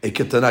way a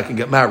ketana can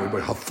get married,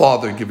 by her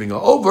father giving her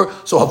over.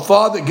 So her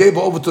father gave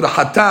her over to the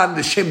hatan,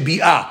 the shem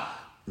bi'ah.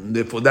 And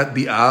therefore, that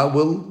bi'ah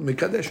will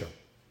mikadesha.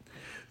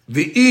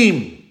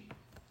 V'im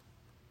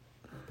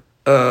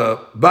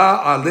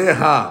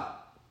ba'aleha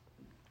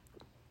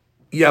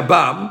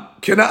yabam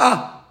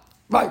kena'ah.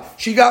 Right.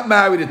 She got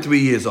married at 3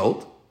 years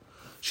old.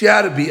 She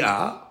had a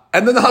bi'ah,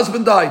 and then the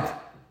husband died.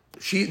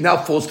 She now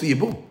falls to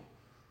yibum,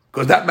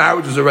 because that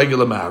marriage was a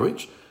regular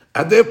marriage,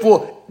 and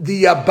therefore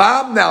the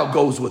yabam now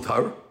goes with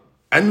her,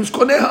 and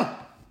uskoneha,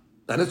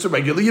 and it's a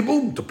regular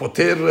yibum to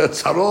poter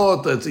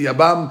tzarot. It's a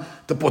yabam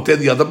to poter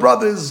the other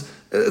brothers.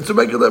 It's a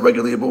regular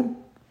yibum,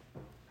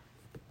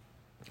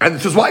 and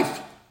it's his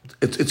wife.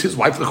 It's his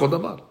wife l'chol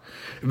damar.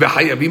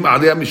 V'hayavim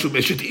alei mishum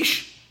eshet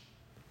ish.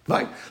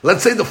 Right?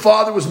 Let's say the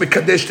father was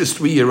mekadesh this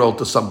 3-year-old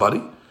to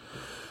somebody,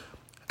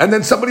 and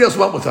then somebody else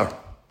went with her.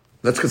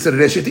 Let's consider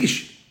eshet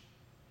ish.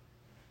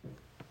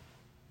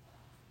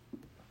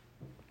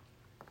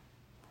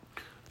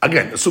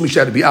 Again, assuming she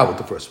had to be out with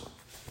the first one.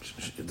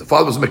 The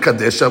father was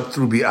mekadesh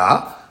through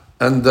bi'ah,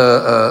 and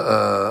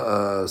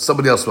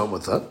somebody else went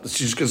with her.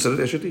 She's considered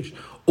eshet ish.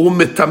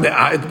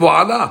 U'mitame'ah et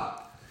bo'ala.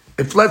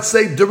 If, let's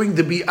say, during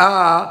the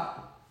bi'ah,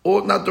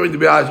 or not during the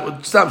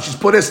bi'ah, she's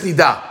pores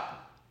nida.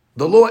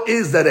 The law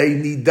is that a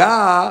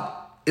nida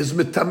is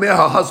mitameh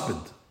her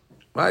husband,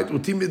 right?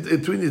 Between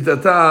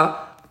nidata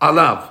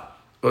alav.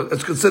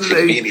 It's considered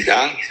a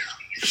nida.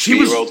 She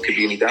was. 3-year-old could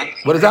be nida.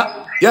 What is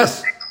that?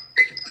 Yes.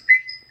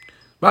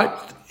 Right.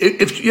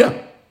 If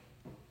yeah.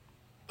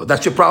 But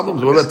that's your problem.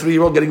 What about a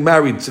 3-year-old getting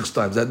married 6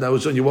 times? That now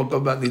is when you woke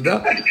up about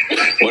nida.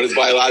 What is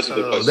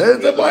biological? There's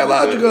the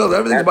biological.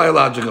 Everything's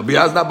biological.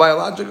 Bi'ah is not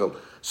biological.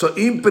 So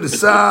im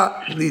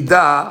pirsa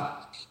nida.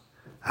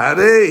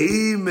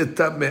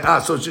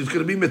 So she's going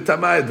to be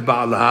mitama'ed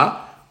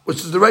ba'alaha, which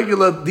is the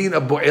regular deen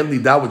of bo'el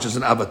nida, which is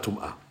an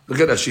avatum'ah. Look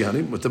at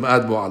Ashihani,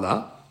 mitama'ed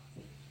ba'alaha.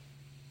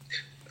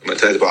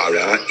 mitama'ed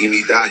ba'alaha,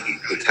 inidahi,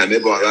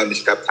 mitama'ed ba'alaha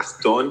mishkab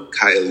tachton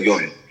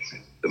ka'elyon.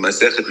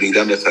 במסכת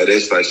נידה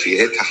מפרש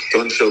שיהיה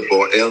תחתון של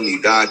בועל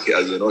נידה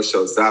כעליונו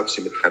של זב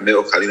שמתחמא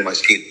אוכלים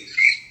ומשקין.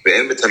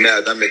 ואין מטמא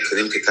אדם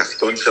מכלים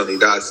כתחתון של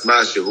נידה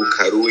עצמה שהוא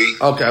קרוי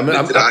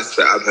מדרס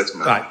ואב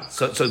הטמא. Right,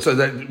 so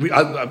that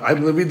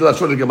I'm going to read the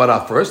last word of the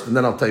Gemara first, and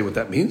then I'll tell you what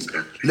that means.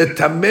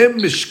 לטמא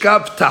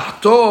משכב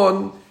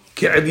תחתון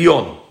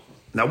כעליון.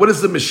 Now, what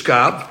is the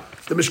mishkav?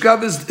 The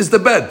mishkav is the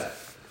bed.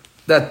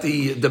 That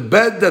the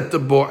bed that the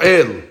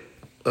bo'el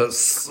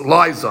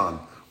lies on,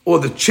 or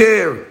the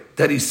chair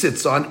that he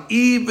sits on,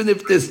 even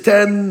if there's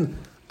 10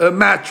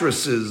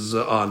 mattresses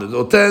on it,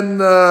 or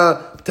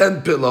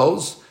 10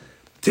 pillows,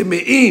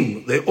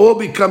 time'im, they all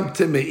become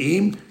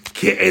time'im,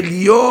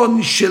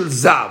 ke'elyon shel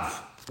zav.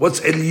 What's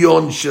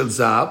elyon shel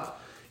zav?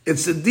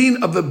 It's the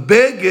deen of a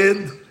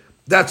beged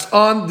that's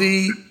on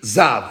the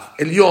zav.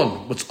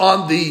 Elyon, what's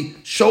on the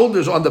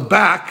shoulders, on the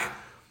back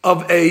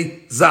of a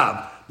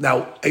zav.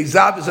 Now, a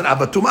zav is an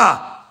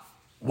avatum'ah.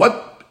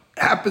 What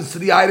happens to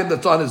the item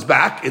that's on his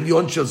back,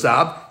 elyon shel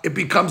zav? It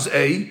becomes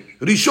a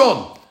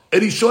rishon. A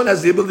rishon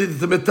has the ability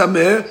to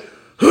metameh,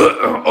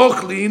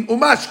 ochlin,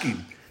 umashkin.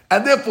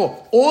 And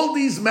therefore, all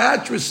these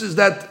mattresses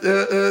that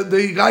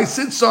the guy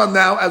sits on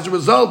now, as a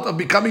result of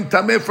becoming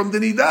tameh from the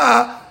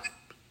nidah,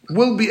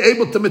 will be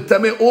able to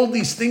metameh all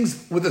these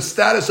things with the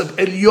status of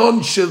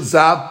elyon shel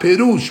zav.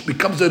 Perush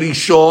becomes a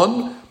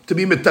rishon to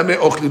be metameh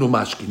ochlin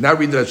umashkin. Now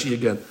read Rashi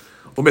again.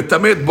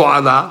 Umetameh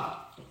bo'ala.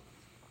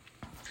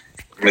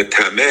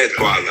 מטמא את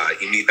בועלה,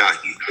 היא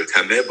נידהי,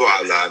 מטמא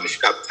בועלה,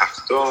 משכב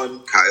תחתון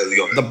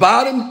כעליון.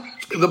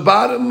 The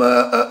bottom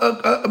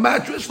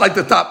mattress, like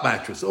the top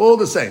mattress, all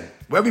the same.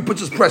 Wherever he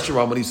puts his pressure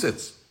on when he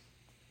sits.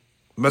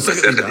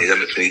 מסכת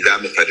נידה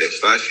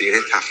מפרש לה, שיהיה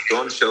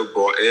תחתון של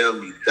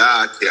בועל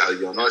נידה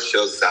כעליונו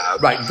של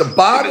זב. Right, the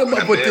bottom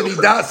of what the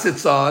nidah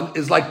sits on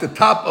is like the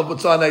top of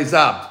what's on a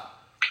zab.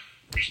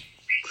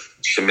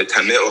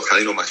 שמטמא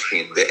אוכלים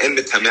ומשכין, ואין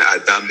מטמא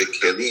אדם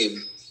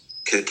בכלים,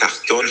 Right. If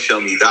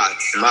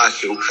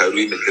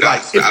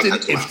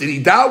the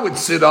nidah would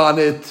sit on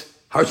it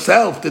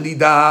herself, the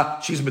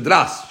nidah, she's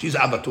midras, she's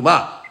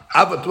avatuma.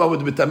 Avatuma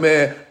would be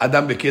tameh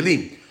adam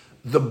bekelim.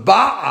 The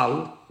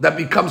baal that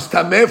becomes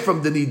tameh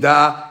from the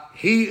nidah,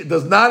 he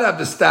does not have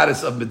the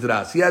status of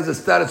midras. He has the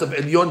status of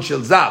elyon shel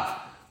zav,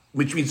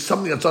 which means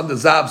something that's on the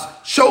zav's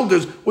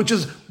shoulders, which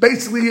is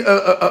basically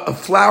a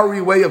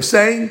flowery way of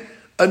saying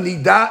a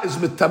nidah is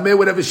mitameh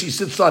whatever she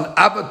sits on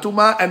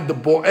avatuma, and the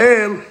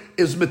bo'el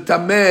is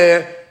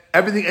mitameh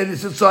everything and it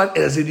sits on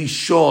as a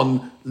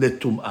rishon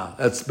letum'ah.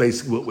 That's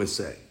basically what we're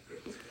saying.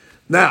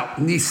 Now,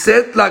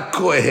 niset la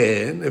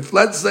kohen. If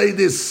let's say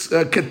this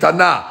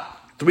ketana,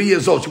 3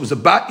 years old, she was a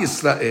bat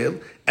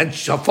Yisrael, and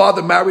her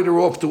father married her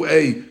off to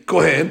a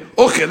kohen.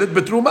 Ochelet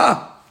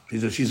betruma.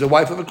 She's a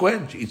wife of a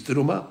kohen. She eats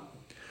teruma.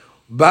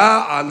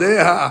 Ba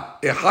aleha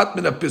echat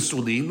min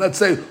pisulim. Let's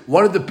say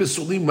one of the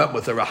pisulim went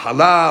with her, a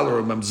halal or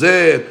a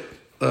mamzer,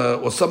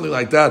 or something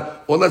like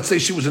that, or let's say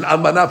she was an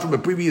almanah from a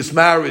previous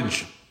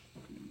marriage.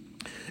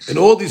 In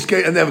all these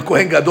cases, and then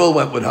Kohen Gadol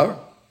went with her.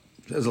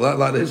 There's a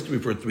lot of history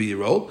for a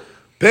 3-year-old.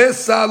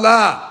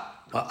 Pesala,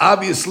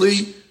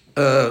 obviously,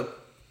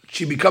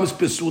 she becomes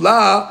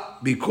pesula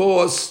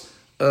because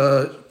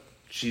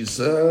she's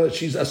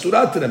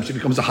asurat to them. She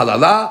becomes a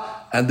halala,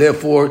 and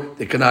therefore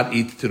they cannot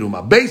eat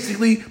teruma.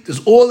 Basically,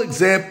 there's all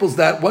examples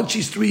that once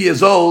she's 3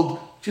 years old,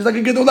 she's like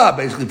a gedolah,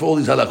 basically, for all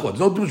these halachot. There's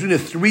no difference between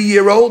a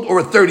 3-year-old or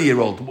a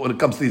 30-year-old when it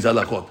comes to these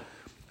halachot.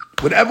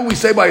 Whatever we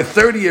say by a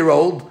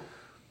 30-year-old,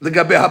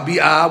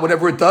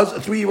 whatever it does, a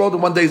 3-year-old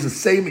in one day is the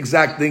same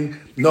exact thing,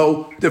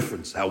 no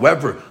difference.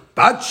 However,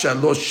 bat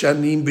shalosh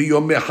shanim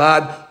b'yom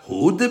echad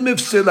hu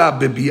demifsila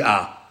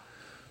bebi'ah.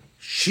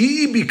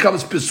 She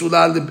becomes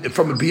pesula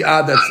from a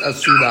bi'ah that's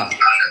asura,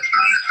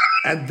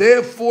 and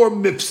therefore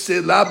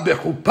mifsila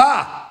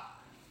bechupa,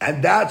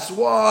 and that's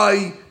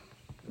why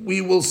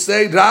we will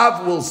say,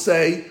 Rav will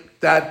say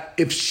that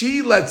if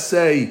she, let's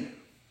say,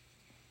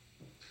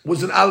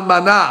 was an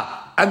almanah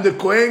and the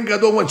Kohen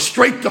Gadol went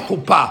straight to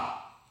chuppah,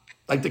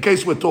 like the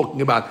case we're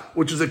talking about,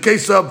 which is a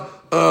case of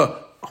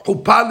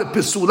chuppah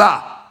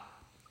lepesula,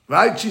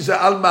 right? She's an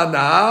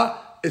almanah.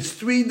 It's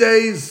 3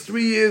 days,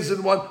 3 years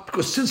in one,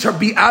 because since her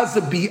bi'ah is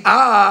a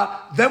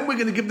bi'ah, then we're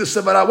going to give the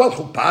sevara. Well,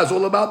 chuppah is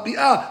all about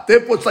bi'ah.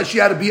 Therefore, it's like she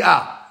had a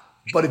bi'ah.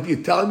 But if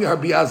you're telling me her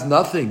bi'ah is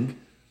nothing,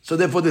 so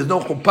therefore there's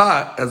no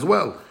chuppah as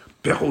well.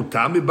 Where her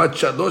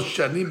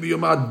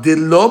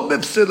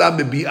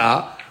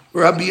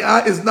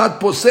bi'ah is not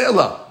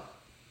posela.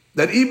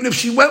 That even if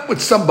she went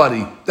with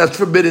somebody that's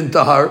forbidden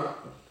to her,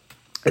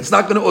 it's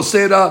not going to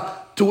osera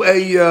to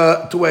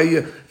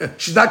a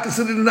she's not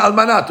considered an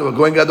almanah, to a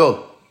Kohen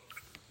Gadol.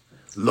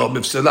 Lo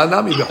mifsela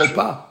nami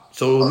bechuppah.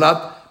 So it will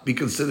not be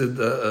considered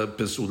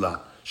pesula.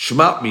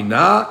 Shma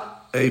mina,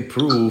 a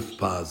proof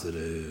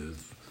positive.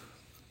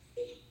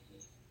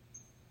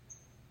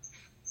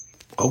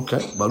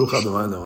 Okay, Baruch Adonai.